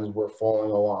other ones were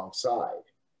falling alongside.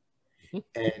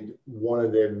 And one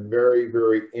of the very,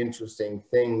 very interesting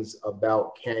things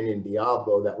about Canyon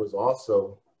Diablo that was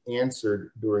also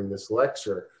answered during this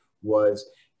lecture was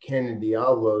Canyon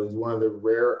Diablo is one of the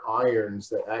rare irons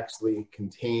that actually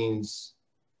contains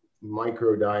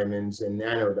microdiamonds and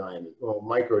nanodiamonds, well,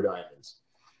 microdiamonds,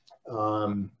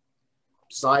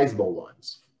 sizable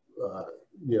ones.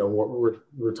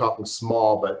 We're talking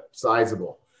small, but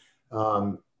sizable.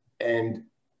 And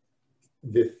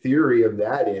the theory of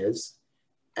that is,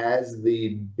 as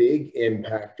the big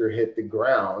impactor hit the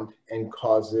ground and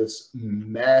caused this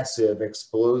massive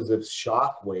explosive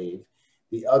shock wave,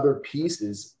 the other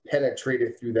pieces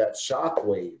penetrated through that shock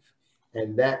wave.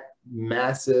 And that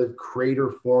massive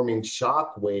crater forming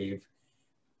shock wave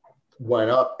went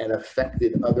up and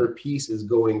affected other pieces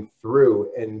going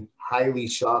through and highly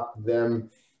shocked them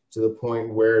to the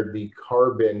point where the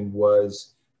carbon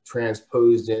was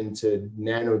transposed into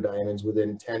nanodiamonds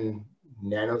within 10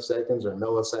 nanoseconds or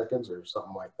milliseconds or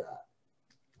something like that.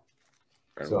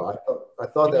 So I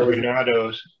thought that was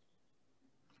tornadoes.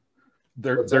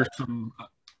 There's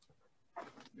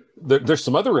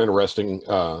some other interesting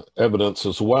evidence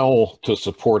as well to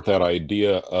support that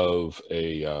idea of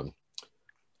a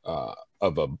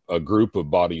group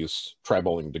of bodies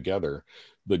traveling together.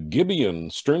 The Kibyan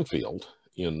Stringfield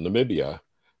in Namibia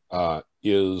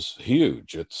is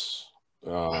huge. It's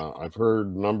I've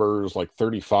heard numbers like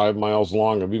 35 miles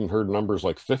long. I've even heard numbers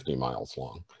like 50 miles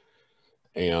long.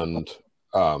 And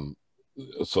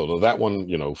so that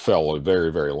one, fell a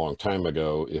very, very long time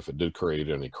ago. If it did create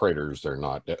any craters, they're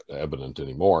not evident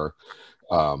anymore.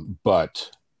 But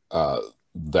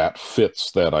that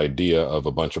fits that idea of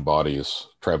a bunch of bodies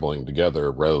traveling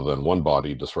together rather than one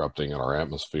body disrupting our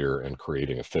atmosphere and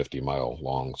creating a 50-mile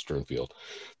long strewn field.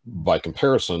 By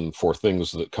comparison, for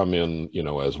things that come in,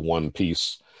 as one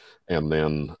piece and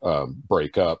then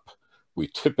break up, we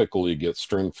typically get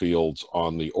strewn fields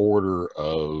on the order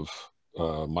of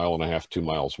 1.5 miles, 2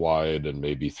 miles wide and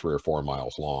maybe 3 or 4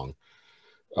 miles long.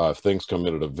 If things come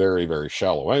in at a very, very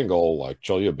shallow angle, like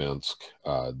Chelyabinsk,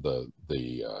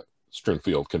 the strewn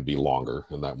field can be longer,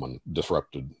 and that one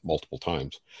disrupted multiple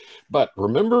times. But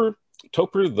remember,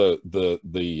 Topher,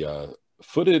 the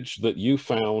footage that you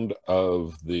found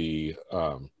of the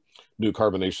new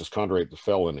carbonaceous chondrite that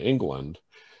fell in England,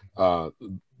 as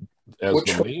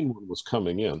the main one was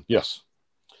coming in, yes,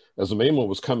 as the main one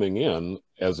was coming in,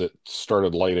 as it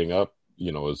started lighting up,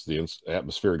 as the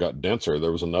atmosphere got denser,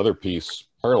 there was another piece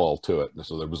parallel to it.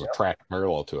 So there was a track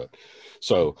parallel to it.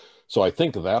 So I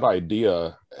think that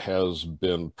idea has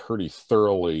been pretty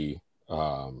thoroughly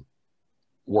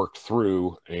worked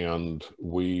through, and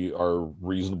we are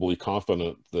reasonably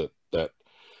confident that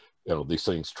these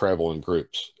things travel in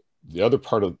groups. The other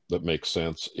part that makes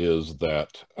sense is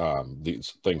that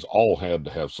these things all had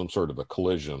to have some sort of a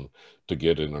collision to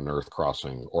get in an Earth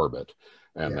crossing orbit,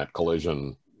 and that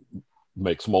collision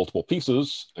makes multiple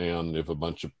pieces. And if a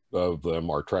bunch of them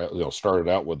are started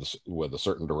out with a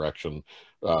certain direction,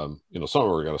 some of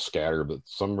them are going to scatter, but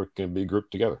some can be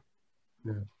grouped together.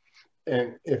 Yeah.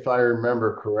 And if I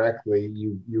remember correctly,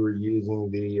 you were using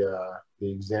the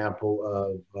example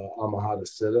of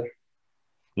Amahata.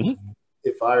 Mm-hmm.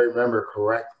 If I remember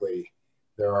correctly,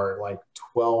 there are like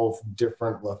 12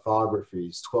 different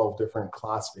lithographies, 12 different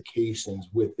classifications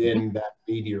within that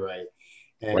meteorite.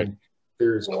 And Right.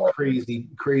 there's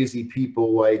crazy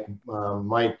people like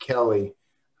Mike Kelly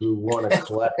who want to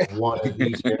collect one of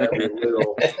each and every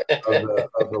little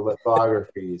of the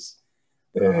lithographies.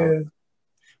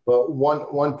 But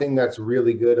one thing that's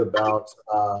really good about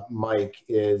Mike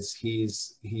is he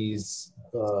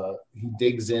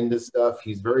digs into stuff.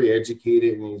 He's very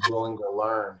educated and he's willing to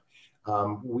learn.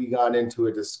 We got into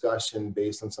a discussion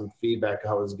based on some feedback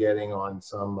I was getting on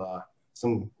some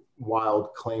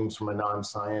wild claims from a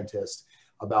non-scientist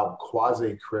about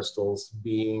quasicrystals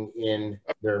being in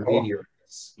their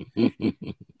meteorites.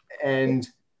 And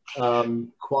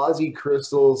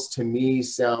quasicrystals to me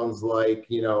sounds like,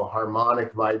 you know,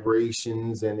 harmonic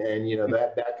vibrations and you know,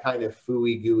 that kind of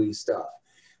fooey gooey stuff.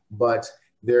 But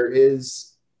there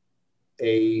is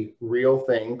a real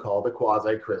thing called a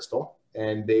quasicrystal,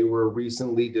 and they were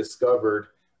recently discovered.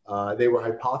 They were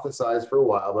hypothesized for a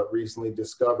while, but recently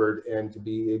discovered and to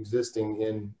be existing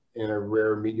in a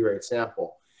rare meteorite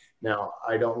sample. Now,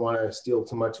 I don't want to steal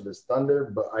too much of his thunder,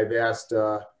 but I've asked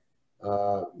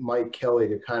Mike Kelly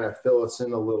to kind of fill us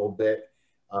in a little bit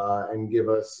and give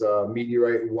us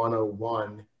Meteorite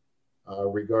 101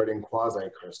 regarding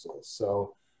quasicrystals.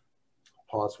 So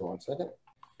pause for 1 second.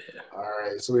 All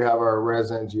right, so we have our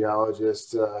resident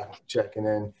geologist checking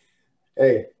in.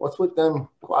 Hey, what's with them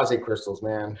quasicrystals,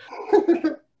 man?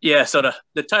 Yeah, so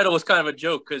the title was kind of a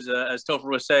joke because, as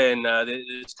Topher was saying,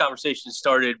 this conversation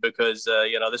started because,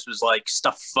 you know, this was like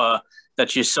stuff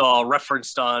that you saw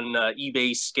referenced on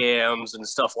eBay scams and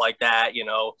stuff like that, you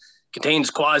know,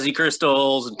 contains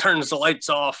quasicrystals and turns the lights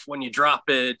off when you drop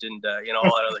it and, you know,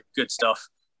 all that other good stuff.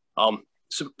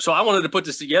 So I wanted to put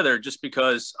this together just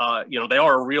because, you know, they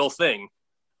are a real thing.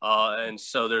 And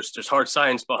so there's hard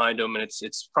science behind them, and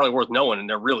it's probably worth knowing, and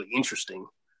they're really interesting.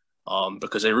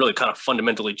 Because they really kind of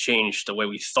fundamentally changed the way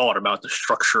we thought about the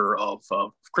structure of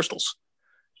crystals.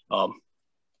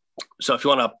 So if you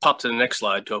want to pop to the next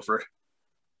slide, Topher.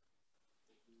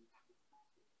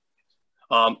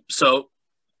 So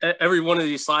every one of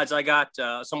these slides I got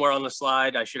somewhere on the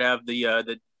slide, I should have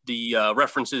the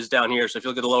references down here. So if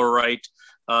you look at the lower right,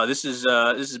 this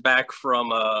is back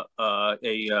from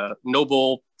a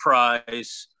Nobel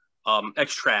Prize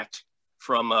extract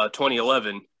from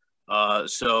 2011.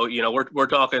 So, you know, we're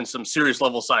talking some serious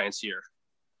level science here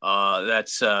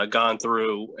that's gone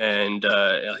through, and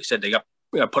like I said, they got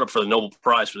put up for the Nobel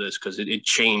Prize for this because it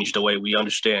changed the way we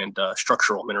understand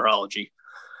structural mineralogy.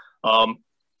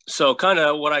 So kind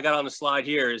of what I got on the slide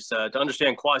here is to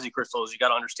understand quasicrystals, you got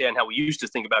to understand how we used to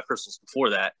think about crystals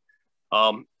before that.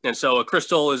 And so a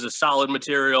crystal is a solid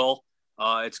material.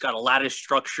 It's got a lattice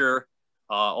structure.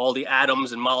 All the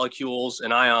atoms and molecules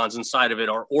and ions inside of it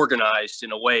are organized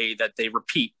in a way that they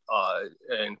repeat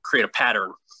and create a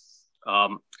pattern.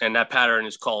 And that pattern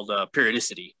is called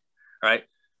periodicity, right?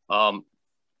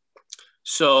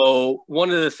 So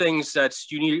one of the things that's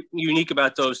unique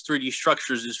about those 3D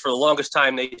structures is for the longest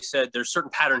time, they said there's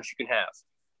certain patterns you can have.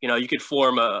 You know, you could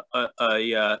form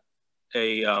a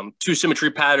 2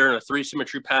 symmetry pattern, a 3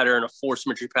 symmetry pattern, a 4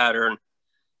 symmetry pattern,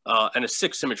 and a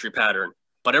 6 symmetry pattern.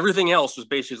 But everything else was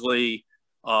basically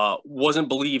wasn't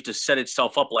believed to set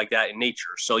itself up like that in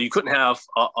nature. So you couldn't have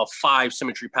a 5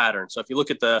 symmetry pattern. So if you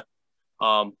look at the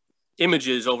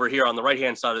images over here on the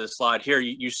right-hand side of the slide, here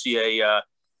you see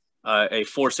a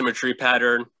 4 symmetry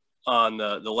pattern on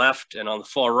the left, and on the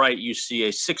far right, you see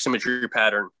a 6 symmetry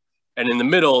pattern. And in the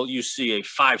middle, you see a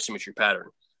 5 symmetry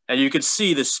pattern. And you can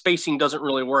see the spacing doesn't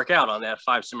really work out on that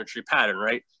 5 symmetry pattern,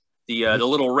 right? The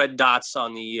little red dots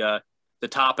on the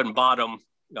top and bottom,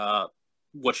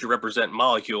 what you represent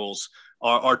molecules,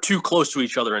 are too close to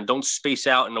each other and don't space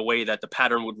out in a way that the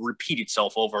pattern would repeat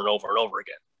itself over and over and over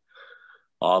again.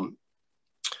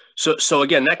 So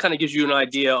again, that kind of gives you an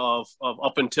idea of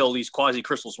up until these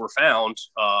quasicrystals were found,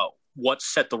 what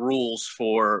set the rules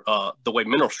for the way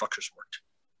mineral structures worked.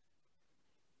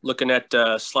 Looking at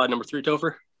slide number 3,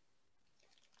 Topher.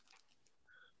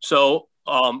 So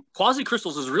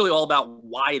quasicrystals is really all about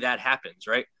why that happens,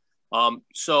 right?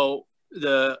 So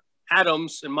the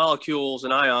atoms and molecules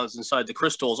and ions inside the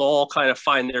crystals all kind of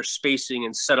find their spacing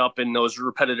and set up in those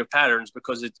repetitive patterns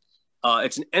because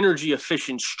it's an energy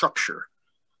efficient structure.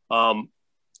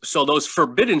 So those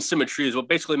forbidden symmetries, what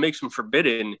basically makes them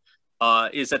forbidden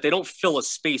is that they don't fill a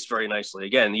space very nicely.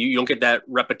 Again, you don't get that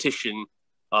repetition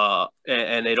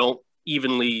and they don't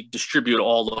evenly distribute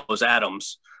all those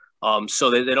atoms. So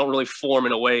they don't really form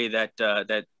in a way that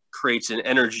that creates an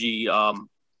energy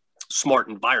smart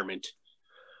environment.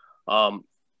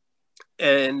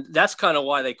 And that's kind of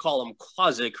why they call them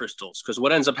quasicrystals, because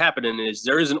what ends up happening is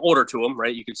there is an order to them,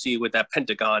 right? You can see with that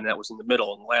pentagon that was in the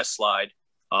middle in the last slide.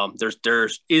 There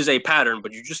is a pattern,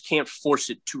 but you just can't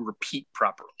force it to repeat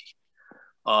properly.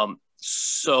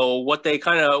 So what they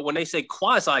when they say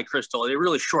quasi-crystal, they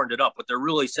really shortened it up. What they're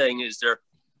really saying is they're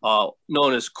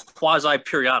known as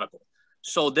quasi-periodical.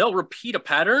 So they'll repeat a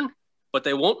pattern, but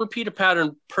they won't repeat a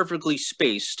pattern perfectly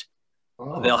spaced.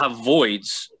 Oh. They'll have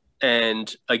voids.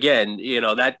 And again,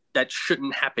 that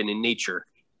shouldn't happen in nature.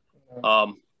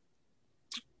 But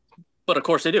of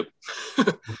course they do.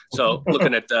 So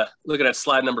looking at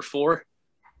slide number 4.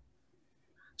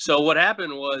 So what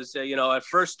happened was, at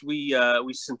first we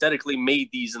synthetically made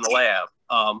these in the lab.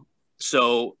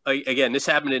 So again, this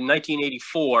happened in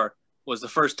 1984 was the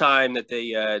first time that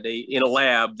they in a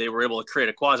lab, they were able to create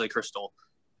a quasicrystal.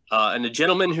 And the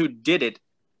gentleman who did it,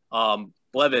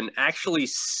 Levin, actually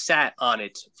sat on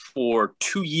it for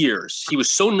 2 years. He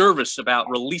was so nervous about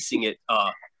releasing it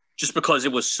just because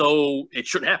it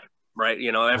shouldn't happen, right?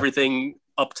 Everything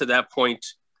up to that point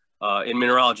in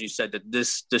mineralogy said that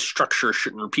this structure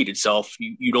shouldn't repeat itself.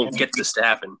 You don't get this to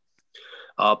happen.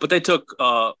 But they took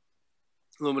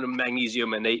aluminum,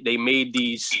 magnesium, and they made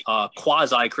these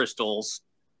quasi-crystals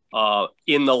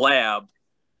in the lab.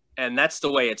 And that's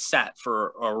the way it sat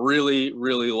for a really,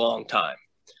 really long time.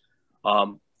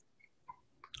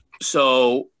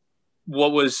 So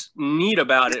what was neat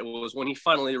about it was when he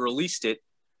finally released it,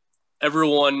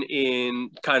 everyone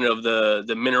in kind of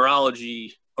the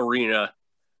mineralogy arena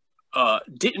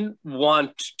didn't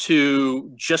want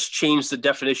to just change the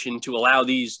definition to allow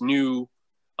these new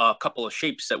couple of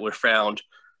shapes that were found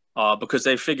because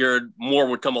they figured more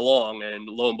would come along, and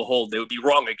lo and behold, they would be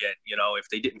wrong again, if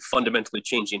they didn't fundamentally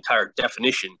change the entire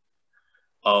definition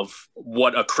of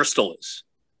what a crystal is.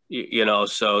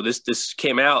 So this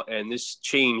came out and this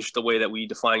changed the way that we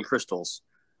define crystals.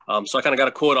 So I kind of got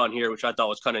a quote on here, which I thought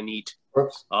was kind of neat.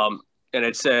 And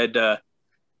it said, to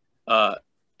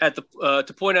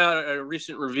point out a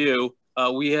recent review,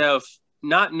 we have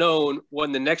not known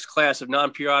when the next class of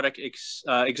non-periodic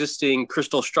existing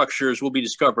crystal structures will be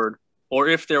discovered, or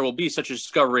if there will be such a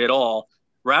discovery at all.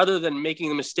 Rather than making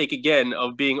the mistake again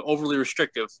of being overly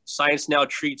restrictive, science now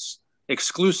treats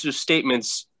exclusive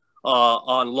statements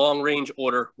on long-range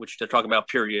order, which they're talking about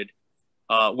period,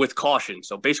 with caution.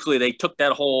 So basically they took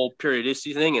that whole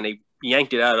periodicity thing and they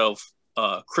yanked it out of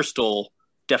crystal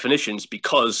definitions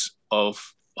because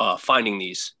of finding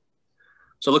these.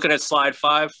 So looking at slide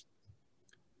 5,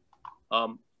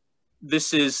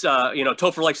 this is,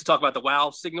 Topher likes to talk about the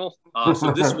wow signal.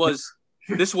 So this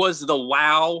was the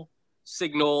wow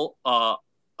signal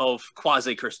of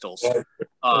quasicrystals.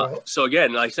 So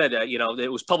again, like I said,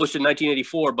 it was published in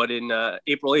 1984, but in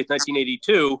April 8th,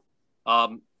 1982,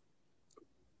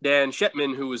 Dan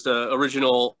Shetman, who was the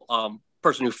original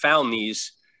person who found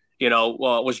these,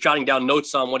 was jotting down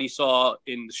notes on what he saw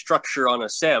in the structure on a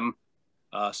SEM,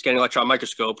 scanning electron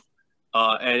microscope.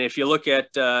 And if you look at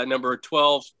number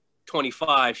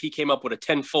 1225, he came up with a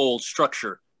 10-fold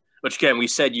structure, which again, we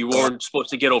said you weren't supposed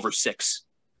to get over 6.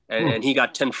 And he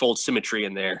got 10-fold symmetry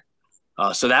in there.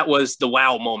 So that was the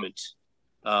wow moment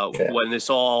when this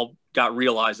all got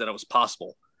realized that it was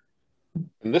possible.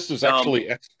 And this is actually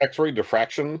X-ray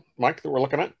diffraction, Mike, that we're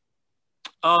looking at?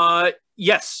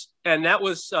 Yes. And that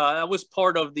was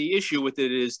part of the issue with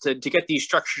it, is to get these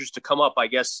structures to come up, I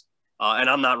guess. And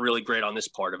I'm not really great on this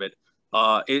part of it.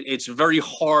 It's very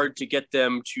hard to get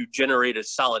them to generate a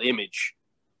solid image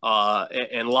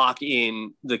and lock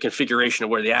in the configuration of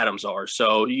where the atoms are.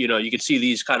 So, you can see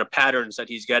these kind of patterns that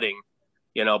he's getting,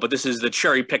 but this is the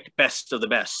cherry picked best of the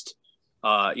best,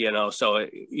 so,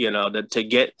 to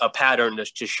get a pattern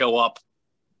to show up,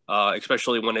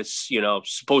 especially when it's,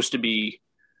 supposed to be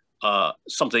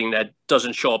something that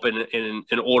doesn't show up in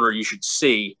an order you should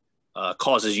see,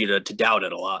 causes you to doubt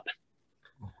it a lot.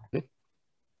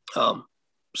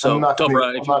 So I'm not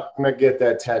gonna get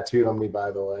that tattooed on me,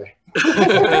 by the way.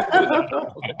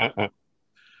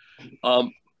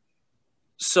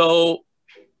 So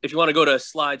if you want to go to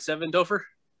slide 7, Topher.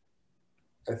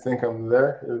 I think I'm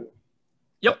there.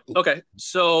 Yep. Okay.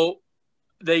 So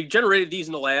they generated these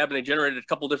in the lab, and they generated a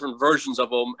couple different versions of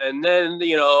them. And then,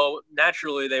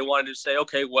 naturally they wanted to say,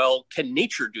 okay, well, can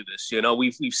nature do this?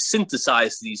 We've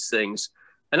synthesized these things.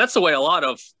 And that's the way a lot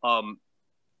of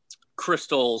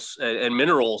crystals and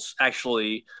minerals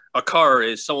actually occur,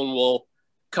 is someone will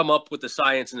come up with the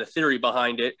science and the theory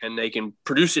behind it, and they can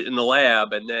produce it in the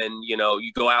lab. And then, you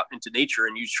go out into nature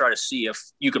and you try to see if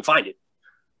you can find it.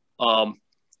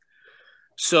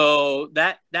 So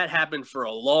that happened for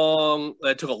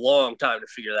it took a long time to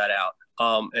figure that out.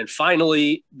 And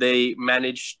finally, they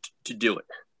managed to do it.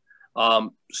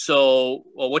 So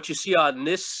what you see on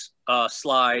this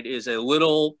slide is a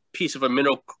little piece of a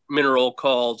mineral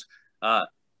called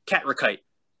Catricite,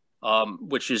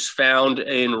 which is found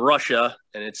in Russia,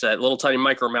 and it's that little tiny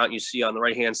micro amount you see on the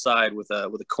right-hand side with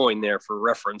a coin there for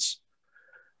reference.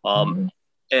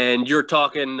 And you're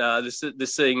talking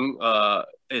this thing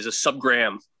is a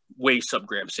subgram,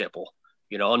 subgram sample,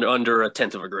 under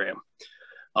 1/10 of a gram.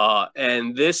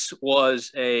 And this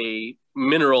was a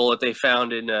mineral that they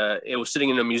found it was sitting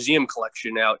in a museum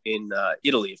collection out in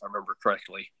Italy, if I remember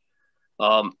correctly.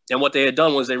 And what they had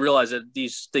done was they realized that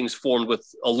these things formed with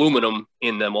aluminum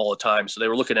in them all the time. So they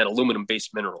were looking at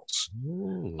aluminum-based minerals.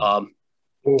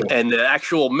 And the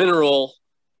actual mineral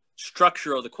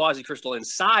structure of the quasicrystal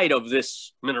inside of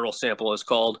this mineral sample is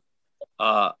called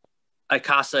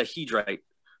icosahedrite.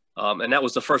 And that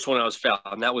was the first one that was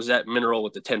found. That was that mineral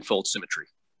with the 10-fold symmetry.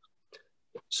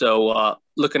 So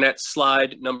looking at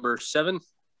slide number 7,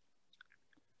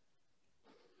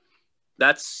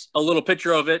 that's a little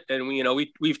picture of it. And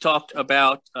we've talked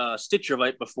about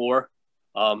Stitcherite before,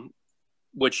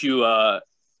 which is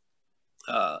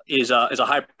a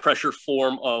high pressure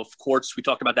form of quartz. We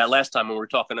talked about that last time when we were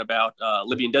talking about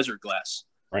Libyan desert glass.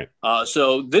 Right.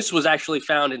 So this was actually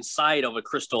found inside of a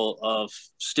crystal of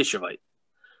Stitcherite.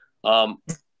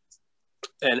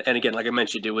 And again, like I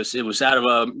mentioned, it was out of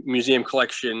a museum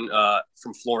collection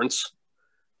from Florence.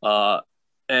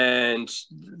 And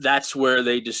that's where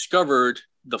they discovered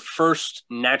the first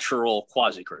natural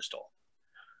quasicrystal.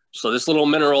 So this little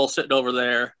mineral sitting over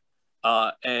there.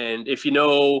 And if you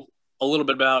know a little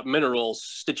bit about minerals,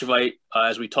 Stitcherite,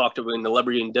 as we talked about in the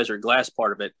Libyan desert glass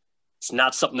part of it, it's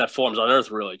not something that forms on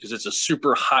Earth really, because it's a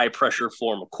super high pressure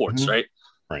form of quartz, right?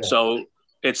 Right. So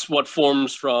it's what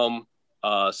forms from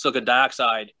silicon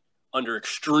dioxide under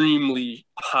extremely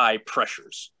high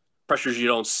pressures you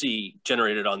don't see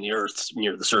generated on the Earth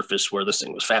near the surface where this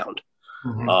thing was found.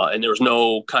 And there was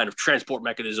no kind of transport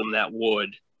mechanism that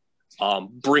would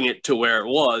bring it to where it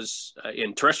was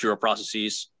in terrestrial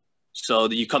processes, so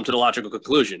that you come to the logical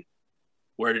conclusion.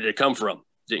 Where did it come from?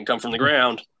 It didn't come from the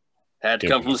ground. It had to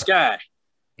come from the sky.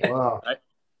 Wow. Right?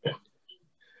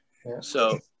 Yeah.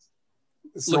 So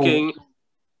looking,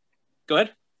 go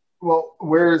ahead. Well,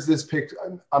 where is this picture?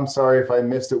 I'm sorry if I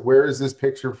missed it. Where is this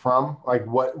picture from? Like,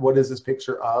 what is this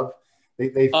picture of?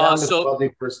 They found the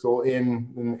quasicrystal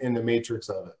in the matrix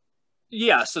of it.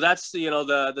 Yeah, so that's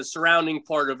the surrounding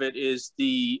part of it is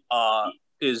the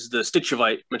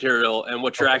Stitcherite material, and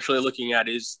what you're actually looking at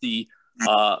is the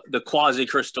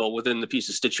quasicrystal within the piece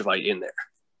of Stitcherite in there.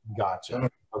 Gotcha.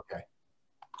 Okay.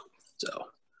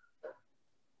 So,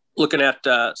 looking at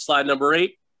slide number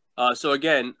 8. So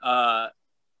again,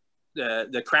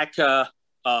 the crack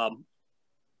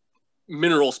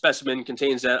mineral specimen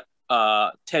contains that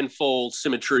 10-fold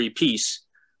symmetry piece,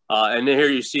 and then here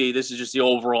you see this is just the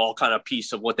overall kind of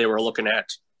piece of what they were looking at,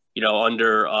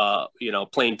 under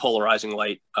plain polarizing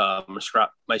light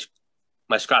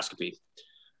microscopy.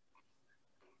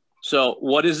 So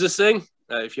what is this thing?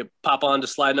 If you pop on to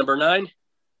slide number 9,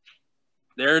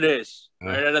 there it is,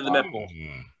 right out of the nipple.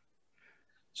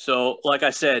 So like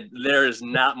I said, there is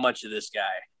not much of this guy.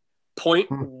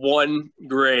 0.1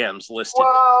 grams listed.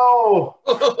 Wow.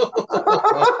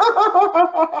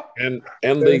 and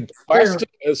they classed it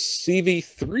as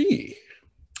CV3.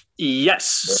 Yes,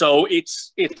 so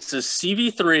it's a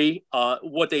CV3.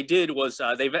 What they did was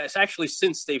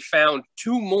since they found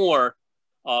 2 more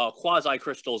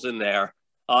quasi-crystals in there.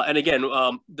 And again,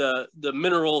 the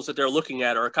minerals that they're looking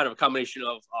at are kind of a combination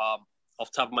of,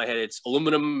 off the top of my head, it's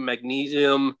aluminum,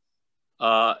 magnesium,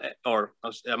 or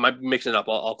I might be mixing it up.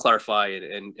 I'll clarify it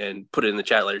and put it in the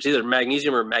chat later. It's either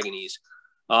magnesium or manganese,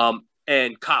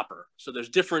 and copper. So there's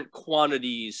different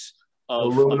quantities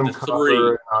of aluminum, the copper, 3.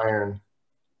 and iron.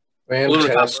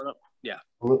 Aluminum, copper, yeah.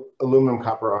 Aluminum,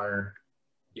 copper, iron.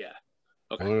 Yeah.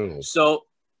 Okay.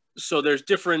 So there's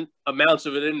different amounts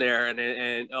of it in there,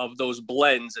 and of those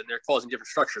blends, and they're causing different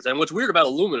structures. And what's weird about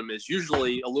aluminum is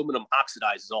usually aluminum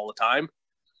oxidizes all the time.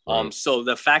 So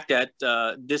the fact that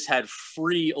this had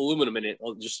free aluminum in it,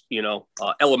 just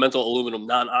elemental aluminum,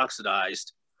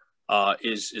 non-oxidized,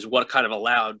 is what kind of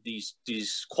allowed these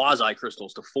quasi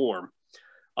crystals to form.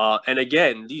 And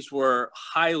again, these were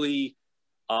highly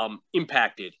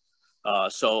impacted.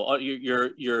 So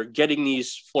you're getting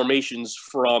these formations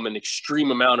from an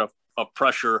extreme amount of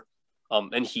pressure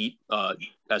and heat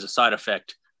as a side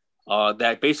effect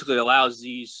that basically allows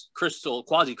these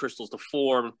quasi crystals to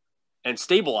form and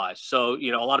stabilize. So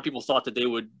a lot of people thought that they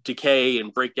would decay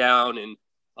and break down and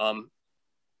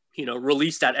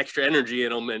release that extra energy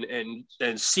in them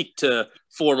and seek to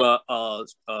form a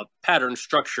pattern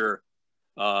structure,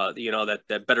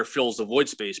 that better fills the void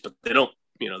space, but they don't,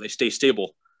 they stay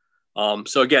stable.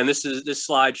 So again, this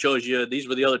slide shows you, these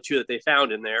were the other two that they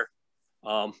found in there.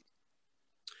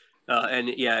 And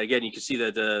yeah, again, you can see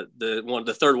that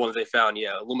the third one that they found,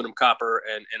 aluminum, copper,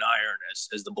 and iron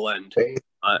as the blend.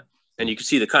 And you can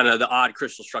see the odd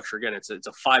crystal structure. Again, it's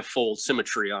a five-fold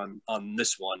symmetry on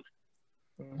this one.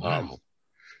 Wow.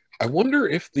 I wonder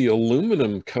if the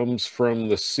aluminum comes from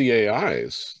the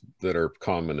CAIs that are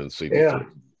common in CD3. Yeah.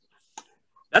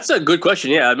 That's a good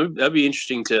question. Yeah, that'd be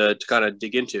interesting to kind of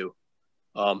dig into.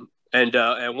 And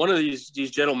one of these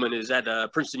gentlemen is at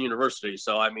Princeton University.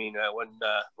 So I mean,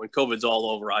 when COVID's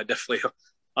all over,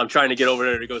 I'm trying to get over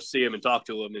there to go see him and talk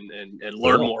to him and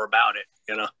learn more about it.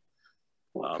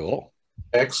 Cool.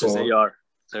 Excellent.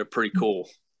 They're pretty cool.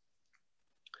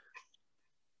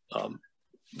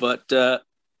 But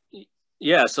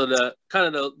yeah, so the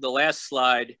last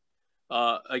slide,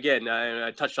 again,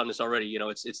 I touched on this already.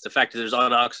 It's the fact that there's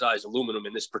unoxidized aluminum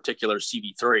in this particular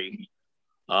CV3.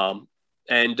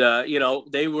 And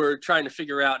they were trying to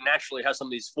figure out naturally how some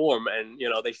of these form, and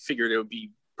they figured it would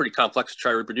be pretty complex to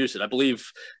try to reproduce it. I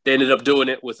believe they ended up doing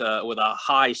it with a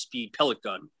high speed pellet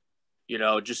gun,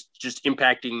 just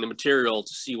impacting the material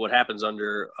to see what happens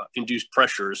under induced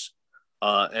pressures,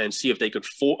 and see if they could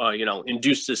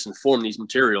induce this and form these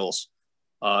materials,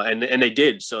 and they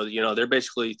did. So they're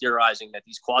basically theorizing that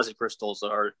these quasicrystals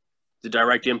are the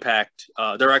direct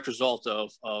result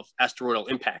of asteroidal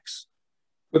impacts.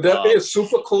 Would that be a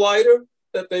super collider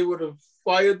that they would have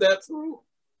fired that through?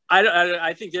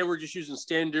 I think they were just using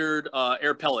standard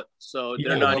air pellet, so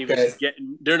they're not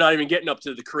even getting up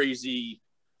to the crazy,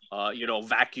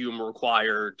 vacuum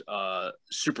required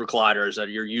super colliders that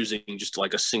you're using just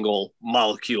like a single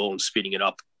molecule and speeding it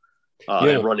up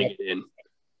and running it in.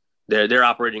 They're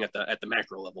operating at the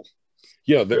macro level.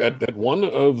 Yeah, at one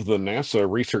of the NASA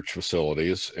research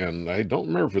facilities, and I don't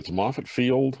remember if it's Moffett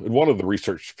Field, one of the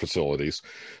research facilities,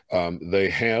 they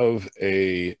have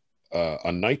a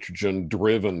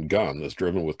nitrogen-driven gun that's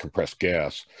driven with compressed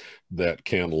gas that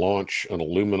can launch an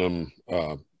aluminum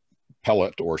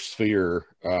pellet or sphere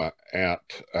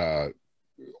at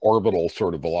orbital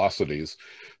sort of velocities.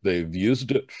 They've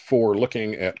used it for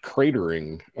looking at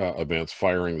cratering events,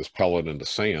 firing this pellet into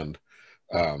sand.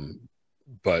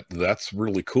 But that's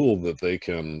really cool that they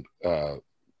can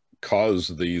cause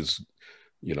these,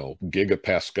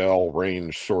 gigapascal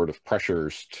range sort of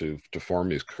pressures to form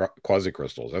these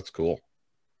quasicrystals. That's cool.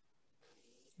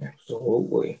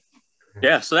 Absolutely.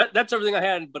 Yeah, so that's everything I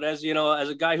had. But as as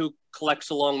a guy who collects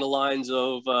along the lines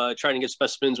of trying to get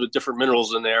specimens with different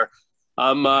minerals in there,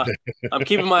 I'm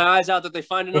keeping my eyes out that they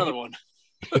find another one.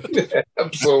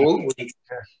 Absolutely.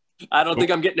 I don't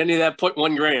think I'm getting any of that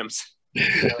 0.1 grams.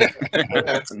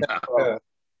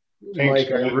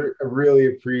 Mike, I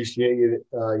really appreciate you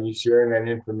sharing that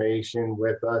information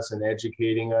with us and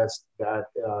educating us. That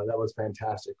was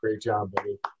fantastic. Great job,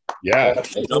 buddy. Yeah,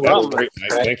 no problem. Great.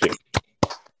 Thank you.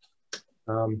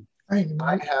 I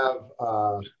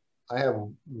have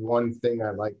one thing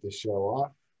I'd like to show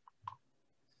off.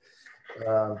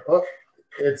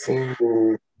 It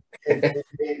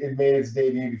made its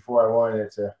debut before I wanted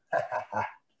it to.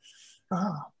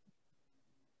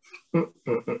 Does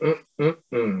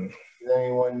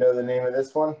anyone know the name of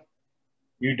this one?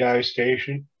 Udei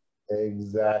Station.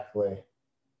 Exactly.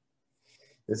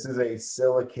 This is a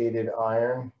silicated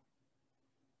iron,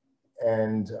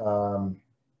 and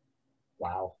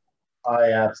wow,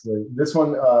 this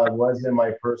one was in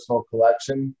my personal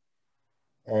collection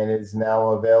and is now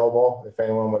available. If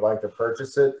anyone would like to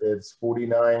purchase it, it's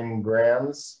 49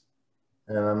 grams,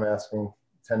 and I'm asking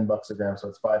 $10 a gram, so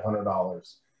it's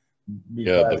 $500.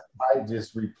 Because I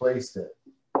just replaced it.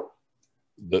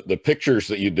 The pictures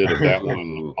that you did of that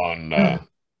one on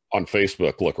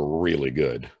Facebook look really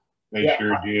good. They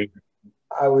sure do.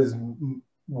 I was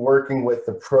working with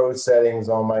the pro settings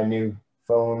on my new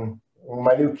phone,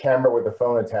 my new camera with the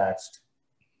phone attached,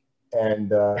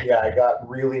 and I got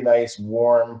really nice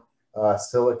warm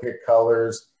silicate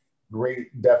colors,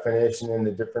 great definition in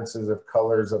the differences of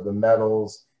colors of the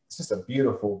metals. It's just a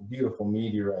beautiful, beautiful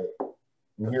meteorite.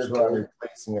 And here's what I'm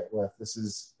replacing it with. This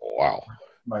is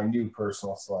my new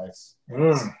personal slice.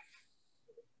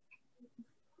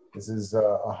 This is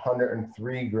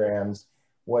 103 grams.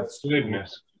 What's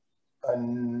goodness?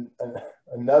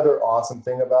 Another awesome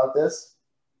thing about this,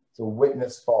 it's a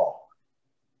witness fall.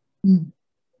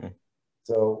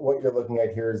 So what you're looking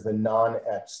at here is the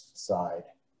non-etched side.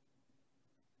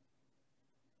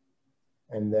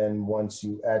 And then once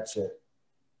you etch it,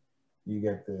 you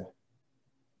get the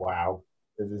Wow.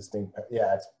 The distinct,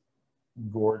 yeah, it's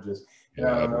gorgeous. Yeah,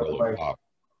 I it don't know really if popped.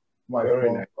 my Very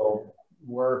phone nice. will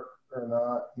work or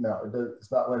not. No,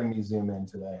 it's not letting me zoom in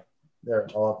today. There,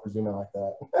 I'll have to zoom in like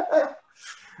that.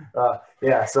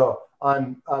 Yeah, so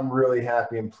I'm really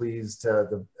happy and pleased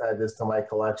to add this to my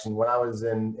collection. When I was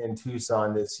in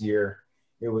Tucson this year,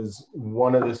 it was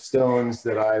one of the stones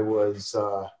that I was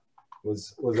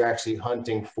actually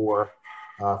hunting for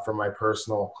my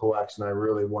personal collection. I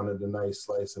really wanted a nice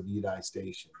slice of Udei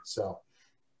Station, so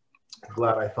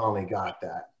glad I finally got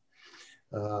that.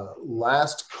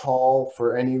 Last call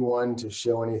for anyone to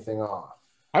show anything off.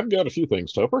 I've got a few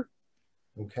things, Topher.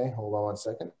 Okay, hold on one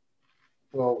second.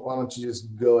 Well, why don't you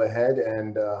just go ahead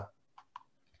and...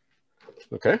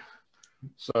 Okay.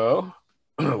 So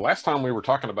last time we were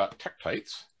talking about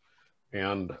Tektites,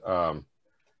 and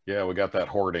yeah, we got that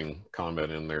hoarding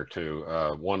comment in there too.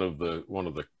 One of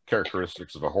the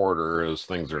characteristics of a hoarder is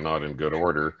things are not in good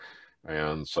order,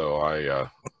 and so I'm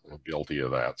guilty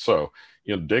of that. So,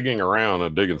 digging around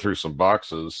and digging through some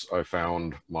boxes, I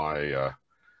found my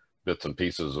bits and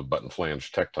pieces of button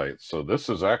flange Tektite. So this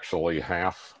is actually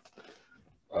half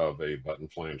of a button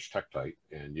flange Tektite,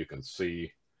 and you can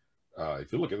see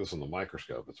if you look at this in the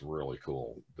microscope, it's really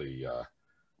cool.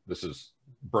 This is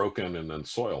broken and then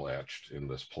soil etched in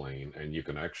this plane, and you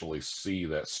can actually see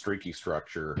that streaky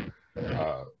structure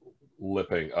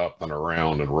lipping up and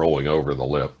around and rolling over the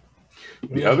lip.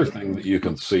 The other thing that you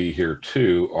can see here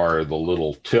too are the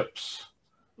little tips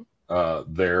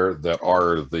there that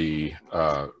are the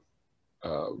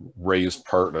raised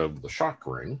part of the shock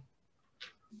ring.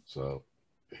 So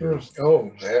here's,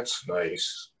 oh, that's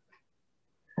nice.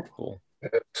 cool.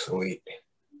 That's sweet.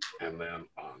 And then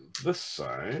on this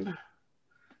side,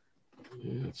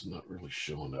 yeah, it's not really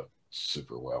showing up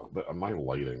super well. But my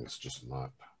lighting is just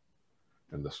not,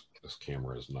 and this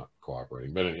camera is not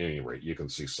cooperating. But at any rate, you can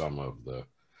see some of the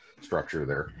structure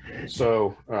there.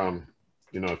 So,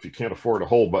 if you can't afford a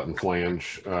whole button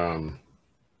flange,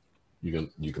 you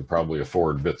can probably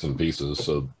afford bits and pieces.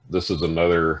 So this is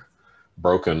another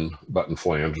broken button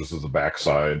flange. This is the back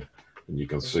side, and you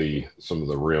can see some of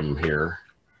the rim here.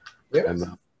 Yep.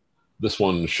 And this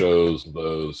one shows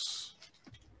those.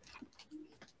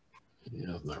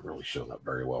 Yeah, it's not really showing up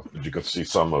very well, but you can see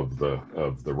some of the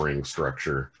ring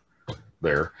structure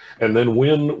there. And then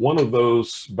when one of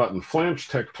those button flange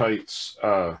Tektites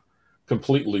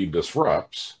completely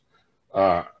disrupts,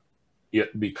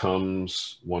 it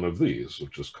becomes one of these,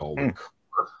 which is called a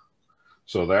core.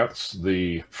 So that's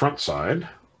the front side,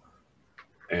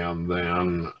 and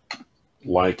then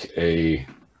like an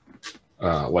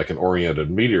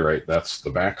oriented meteorite, that's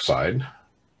the back side.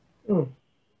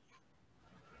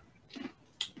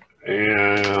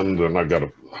 And then I've got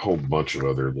a whole bunch of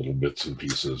other little bits and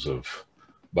pieces of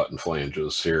button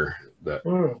flanges here that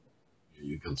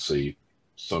you can see.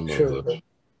 Some of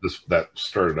that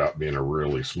started out being a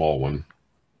really small one.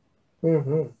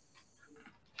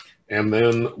 And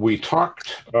then we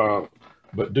talked,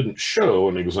 but didn't show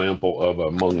an example of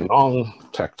a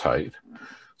MungNong Tektite.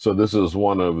 So this is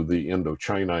one of the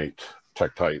Indochinite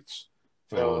Tektites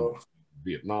found in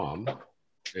Vietnam.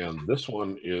 And this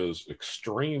one is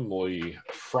extremely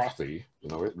frothy.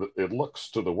 It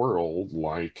looks to the world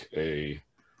like an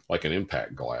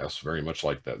impact glass, very much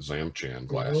like that Zamchan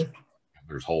glass.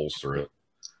 There's holes through it,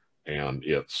 and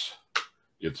it's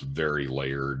very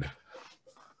layered.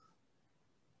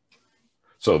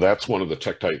 So that's one of the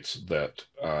Tektites that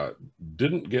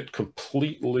didn't get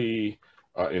completely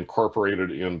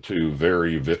incorporated into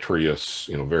very vitreous,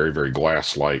 very, very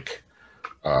glass-like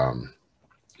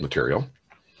material.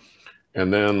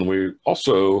 And then we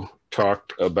also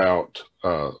talked about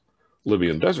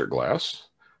Libyan Desert Glass.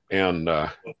 And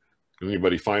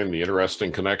anybody find the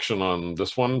interesting connection on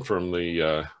this one from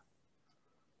the...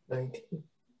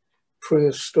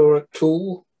 prehistoric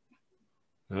tool?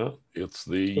 It's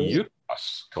the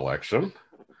Utas collection,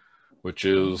 which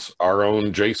is our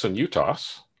own Jason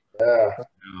Utas. Yeah.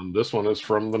 And this one is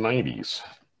from the 90s.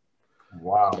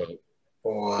 Wow. So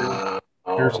Wow.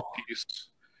 here's a piece.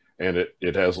 And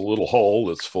it has a little hole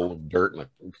that's full of dirt and a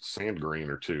sand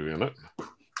grain or two in it.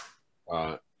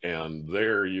 And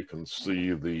there you can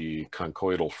see the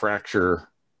conchoidal fracture.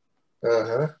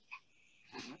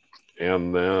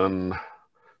 And then,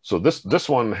 so this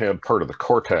one had part of the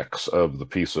cortex of the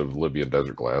piece of Libyan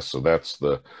Desert Glass. So that's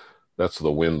the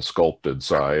wind sculpted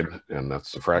side, and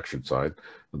that's the fractured side.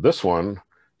 This one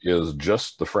is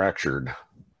just the fractured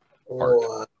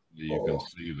part. You can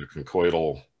see the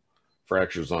conchoidal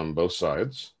fractures on both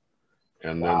sides,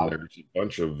 and then there's a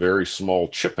bunch of very small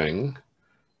chipping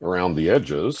around the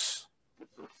edges.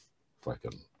 If I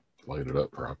can light it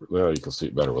up properly. Well, you can see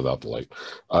it better without the light.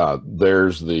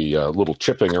 There's the little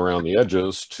chipping around the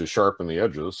edges to sharpen the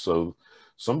edges. So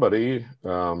somebody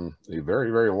a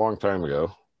very, very long time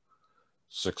ago,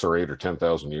 6 or 8 or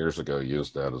 10,000 years ago,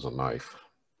 used that as a knife.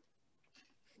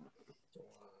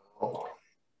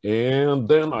 And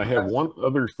then I have one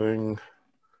other thing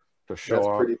to show That's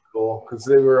off. pretty cool, because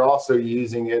they were also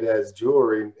using it as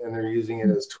jewelry, and they're using it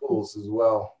as tools as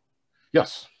well.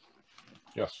 Yes.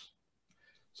 Yes.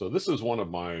 So this is one of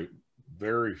my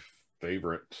very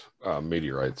favorite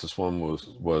meteorites. This one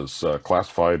was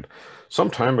classified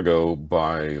some time ago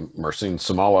by Marcin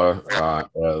Samala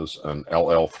as an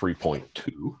LL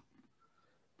 3.2.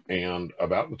 And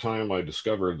about the time I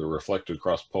discovered the reflected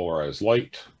cross-polarized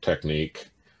light technique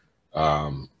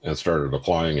and started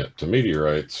applying it to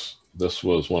meteorites, this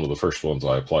was one of the first ones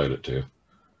I applied it to.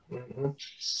 Mm-hmm.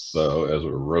 So as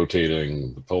we're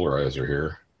rotating the polarizer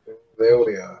here. There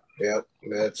we are. Yep,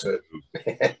 that's it.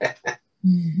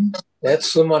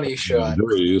 That's the money shot.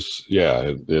 Degrees,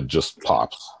 yeah, it just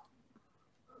pops.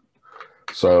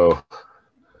 So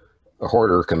a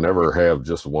hoarder can never have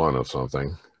just one of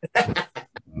something.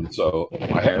 And so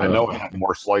I know I have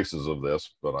more slices of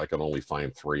this, but I can only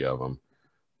find 3 of them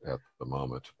at the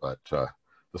moment. But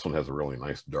this one has a really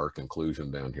nice dark inclusion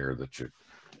down here that you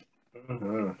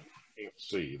can't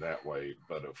see that way.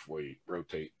 But if we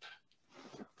rotate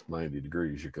 90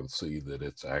 degrees, you can see that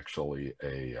it's actually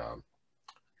a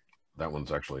that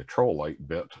one's actually a troll light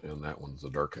bit, and that one's a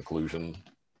dark inclusion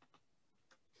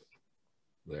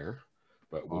there.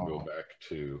 But we'll go back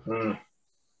to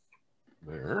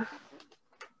there.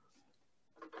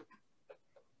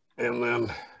 And then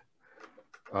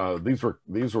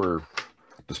these were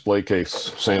display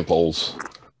case samples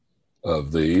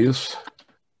of these,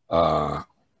 but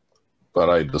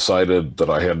I decided that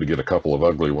I had to get a couple of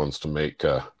ugly ones to make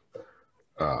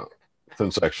thin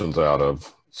sections out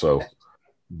of, so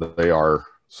they are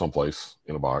someplace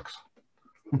in a box.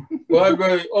 Well,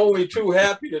 I'm only too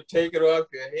happy to take it off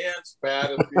your hands,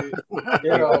 Pat. If you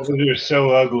know, They're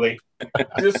so ugly.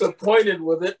 disappointed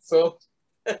with it, so.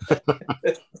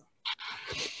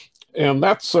 And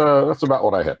that's about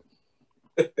what I had.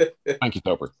 Thank you,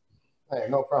 Topher. Hey,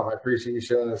 no problem. I appreciate you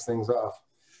showing us things off.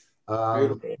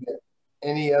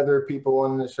 Any other people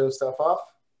wanting to show stuff off?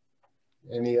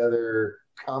 Any other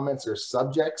comments or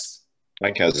subjects?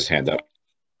 Mike has his hand up.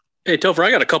 Hey, Topher, I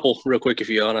got a couple real quick if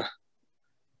you want to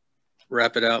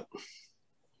wrap it out.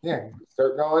 Yeah,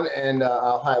 start going, and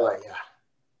I'll highlight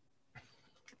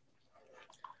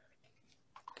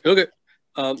you. Okay.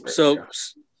 So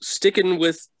sticking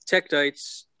with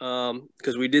Tektites,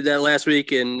 because we did that last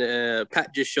week, and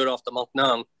Pat just showed off the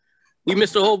MungNong. We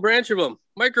missed a whole branch of them,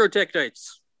 micro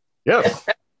Tektites. Yes.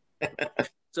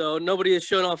 So nobody has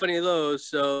shown off any of those.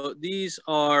 So these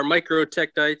are micro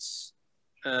Tektites,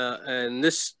 and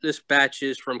this batch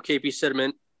is from KP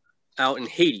Sediment out in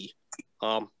Haiti.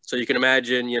 So you can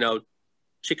imagine, you know,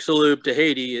 Chicxulub to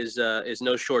Haiti is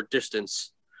no short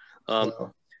distance.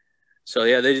 So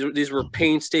yeah, these were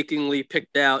painstakingly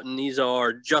picked out, and these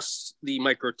are just the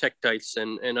micro Tektites,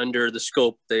 and under the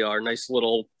scope, they are nice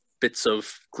little bits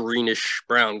of greenish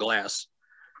brown glass.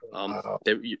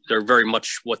 They're very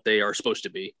much what they are supposed to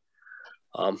be.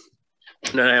 And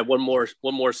then I have one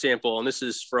more sample, and this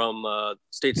is from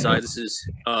stateside. This is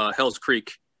Hell's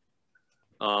Creek.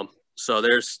 So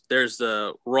there's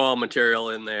the raw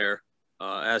material in there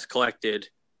as collected,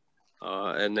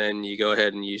 and then you go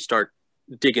ahead and you start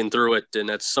digging through it, and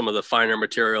that's some of the finer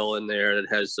material in there that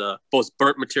has both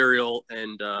burnt material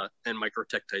and micro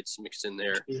Tektites mixed in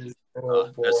there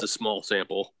as the small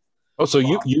sample. Oh, so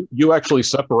you actually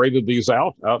separated these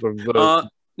out of the?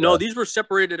 No, these were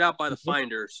separated out by the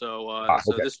finder. So okay.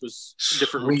 So this was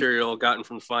different material gotten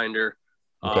from the finder,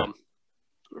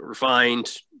 refined,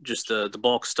 just the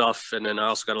bulk stuff, and then I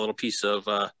also got a little piece of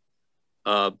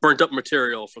burnt up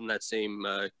material from that same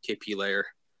KP layer.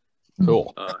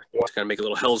 Cool. Just kind of make a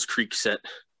little Hell's Creek set.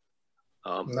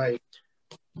 Nice.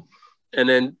 And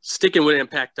then sticking with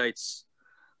Impactites,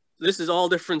 this is all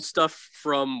different stuff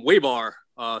from Webar.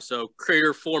 So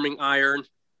crater forming iron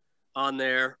on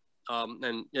there.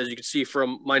 And as you can see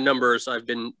from my numbers, I've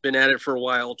been at it for a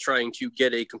while trying to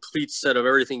get a complete set of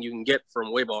everything you can get from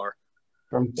Webar.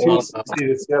 From 260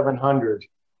 to 700.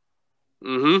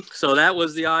 So that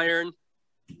was the iron.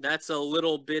 That's a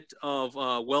little bit of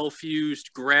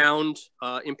well-fused ground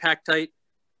impactite.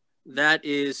 That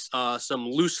is some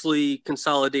loosely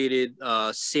consolidated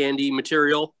sandy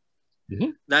material.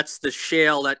 That's the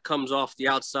shale that comes off the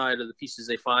outside of the pieces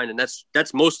they find, and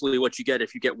that's mostly what you get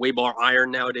if you get Webar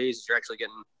iron nowadays. You're actually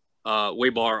getting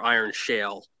Webar iron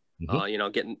shale. You know,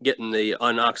 getting the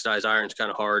unoxidized iron's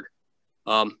kind of hard.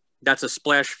 That's a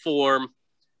splash form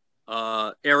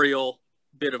aerial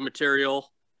bit of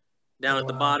material. Down at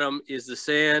the bottom is the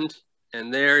sand,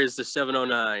 and there is the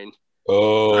 709.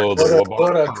 Oh,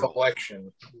 what a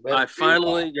collection. I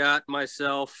finally got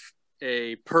myself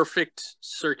a perfect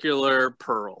circular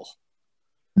pearl.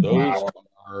 Those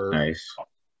are Nice.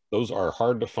 Those are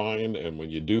hard to find, and when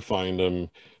you do find them,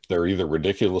 they're either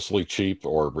ridiculously cheap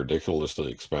or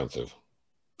ridiculously expensive.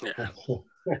 Yeah.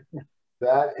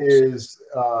 That is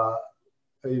a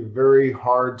very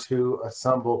hard to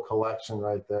assemble collection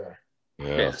right there.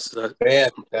 Yes.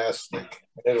 Fantastic.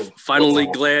 Finally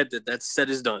glad that set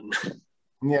is done.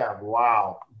 Yeah,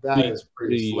 wow. That is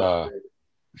pretty slick.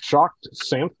 Shocked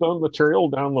sandstone material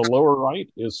down the lower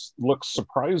right looks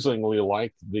surprisingly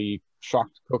like the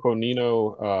shocked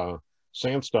Coconino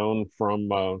sandstone from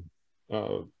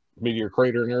Meteor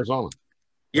Crater in Arizona.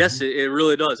 Yes, it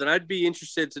really does. And I'd be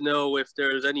interested to know if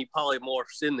there's any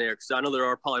polymorphs in there, because I know there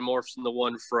are polymorphs in the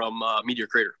one from Meteor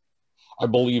Crater. I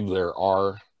believe there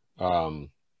are.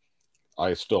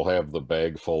 I still have the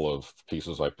bag full of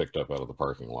pieces I picked up out of the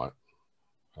parking lot.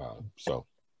 So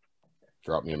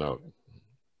drop me a note.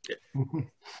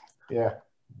 Yeah.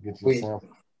 Get you some.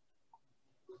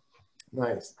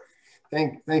 Nice.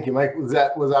 Thank you, Mike. Was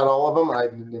that all of them? I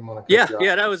didn't want to cut you off.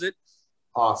 Yeah, that was it.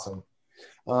 Awesome.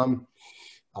 I'll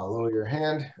lower your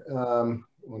hand. 1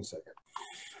 second.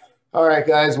 All right,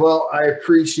 guys. Well, I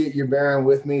appreciate you bearing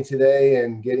with me today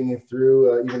and getting it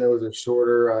through. Even though it was a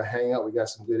shorter hangout, we got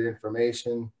some good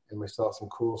information and we saw some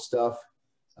cool stuff.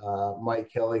 Mike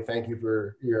Kelly, thank you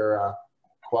for your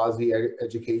quasi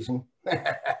education.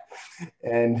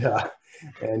 And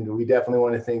we definitely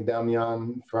want to thank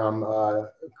Domyan from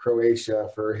Croatia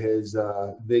for his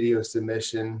video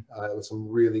submission. It was some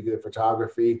really good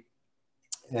photography.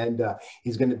 And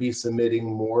he's going to be submitting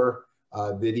more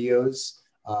videos.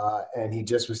 And he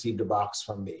just received a box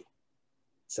from me.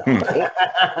 So,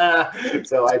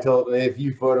 so I told him, if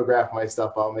you photograph my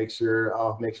stuff, I'll make sure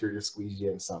to squeeze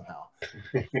you in somehow.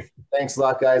 Thanks a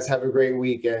lot, guys. Have a great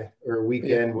weekend or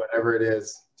weekend, whatever it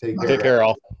is. Take care. Take care,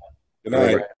 all. Good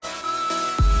night.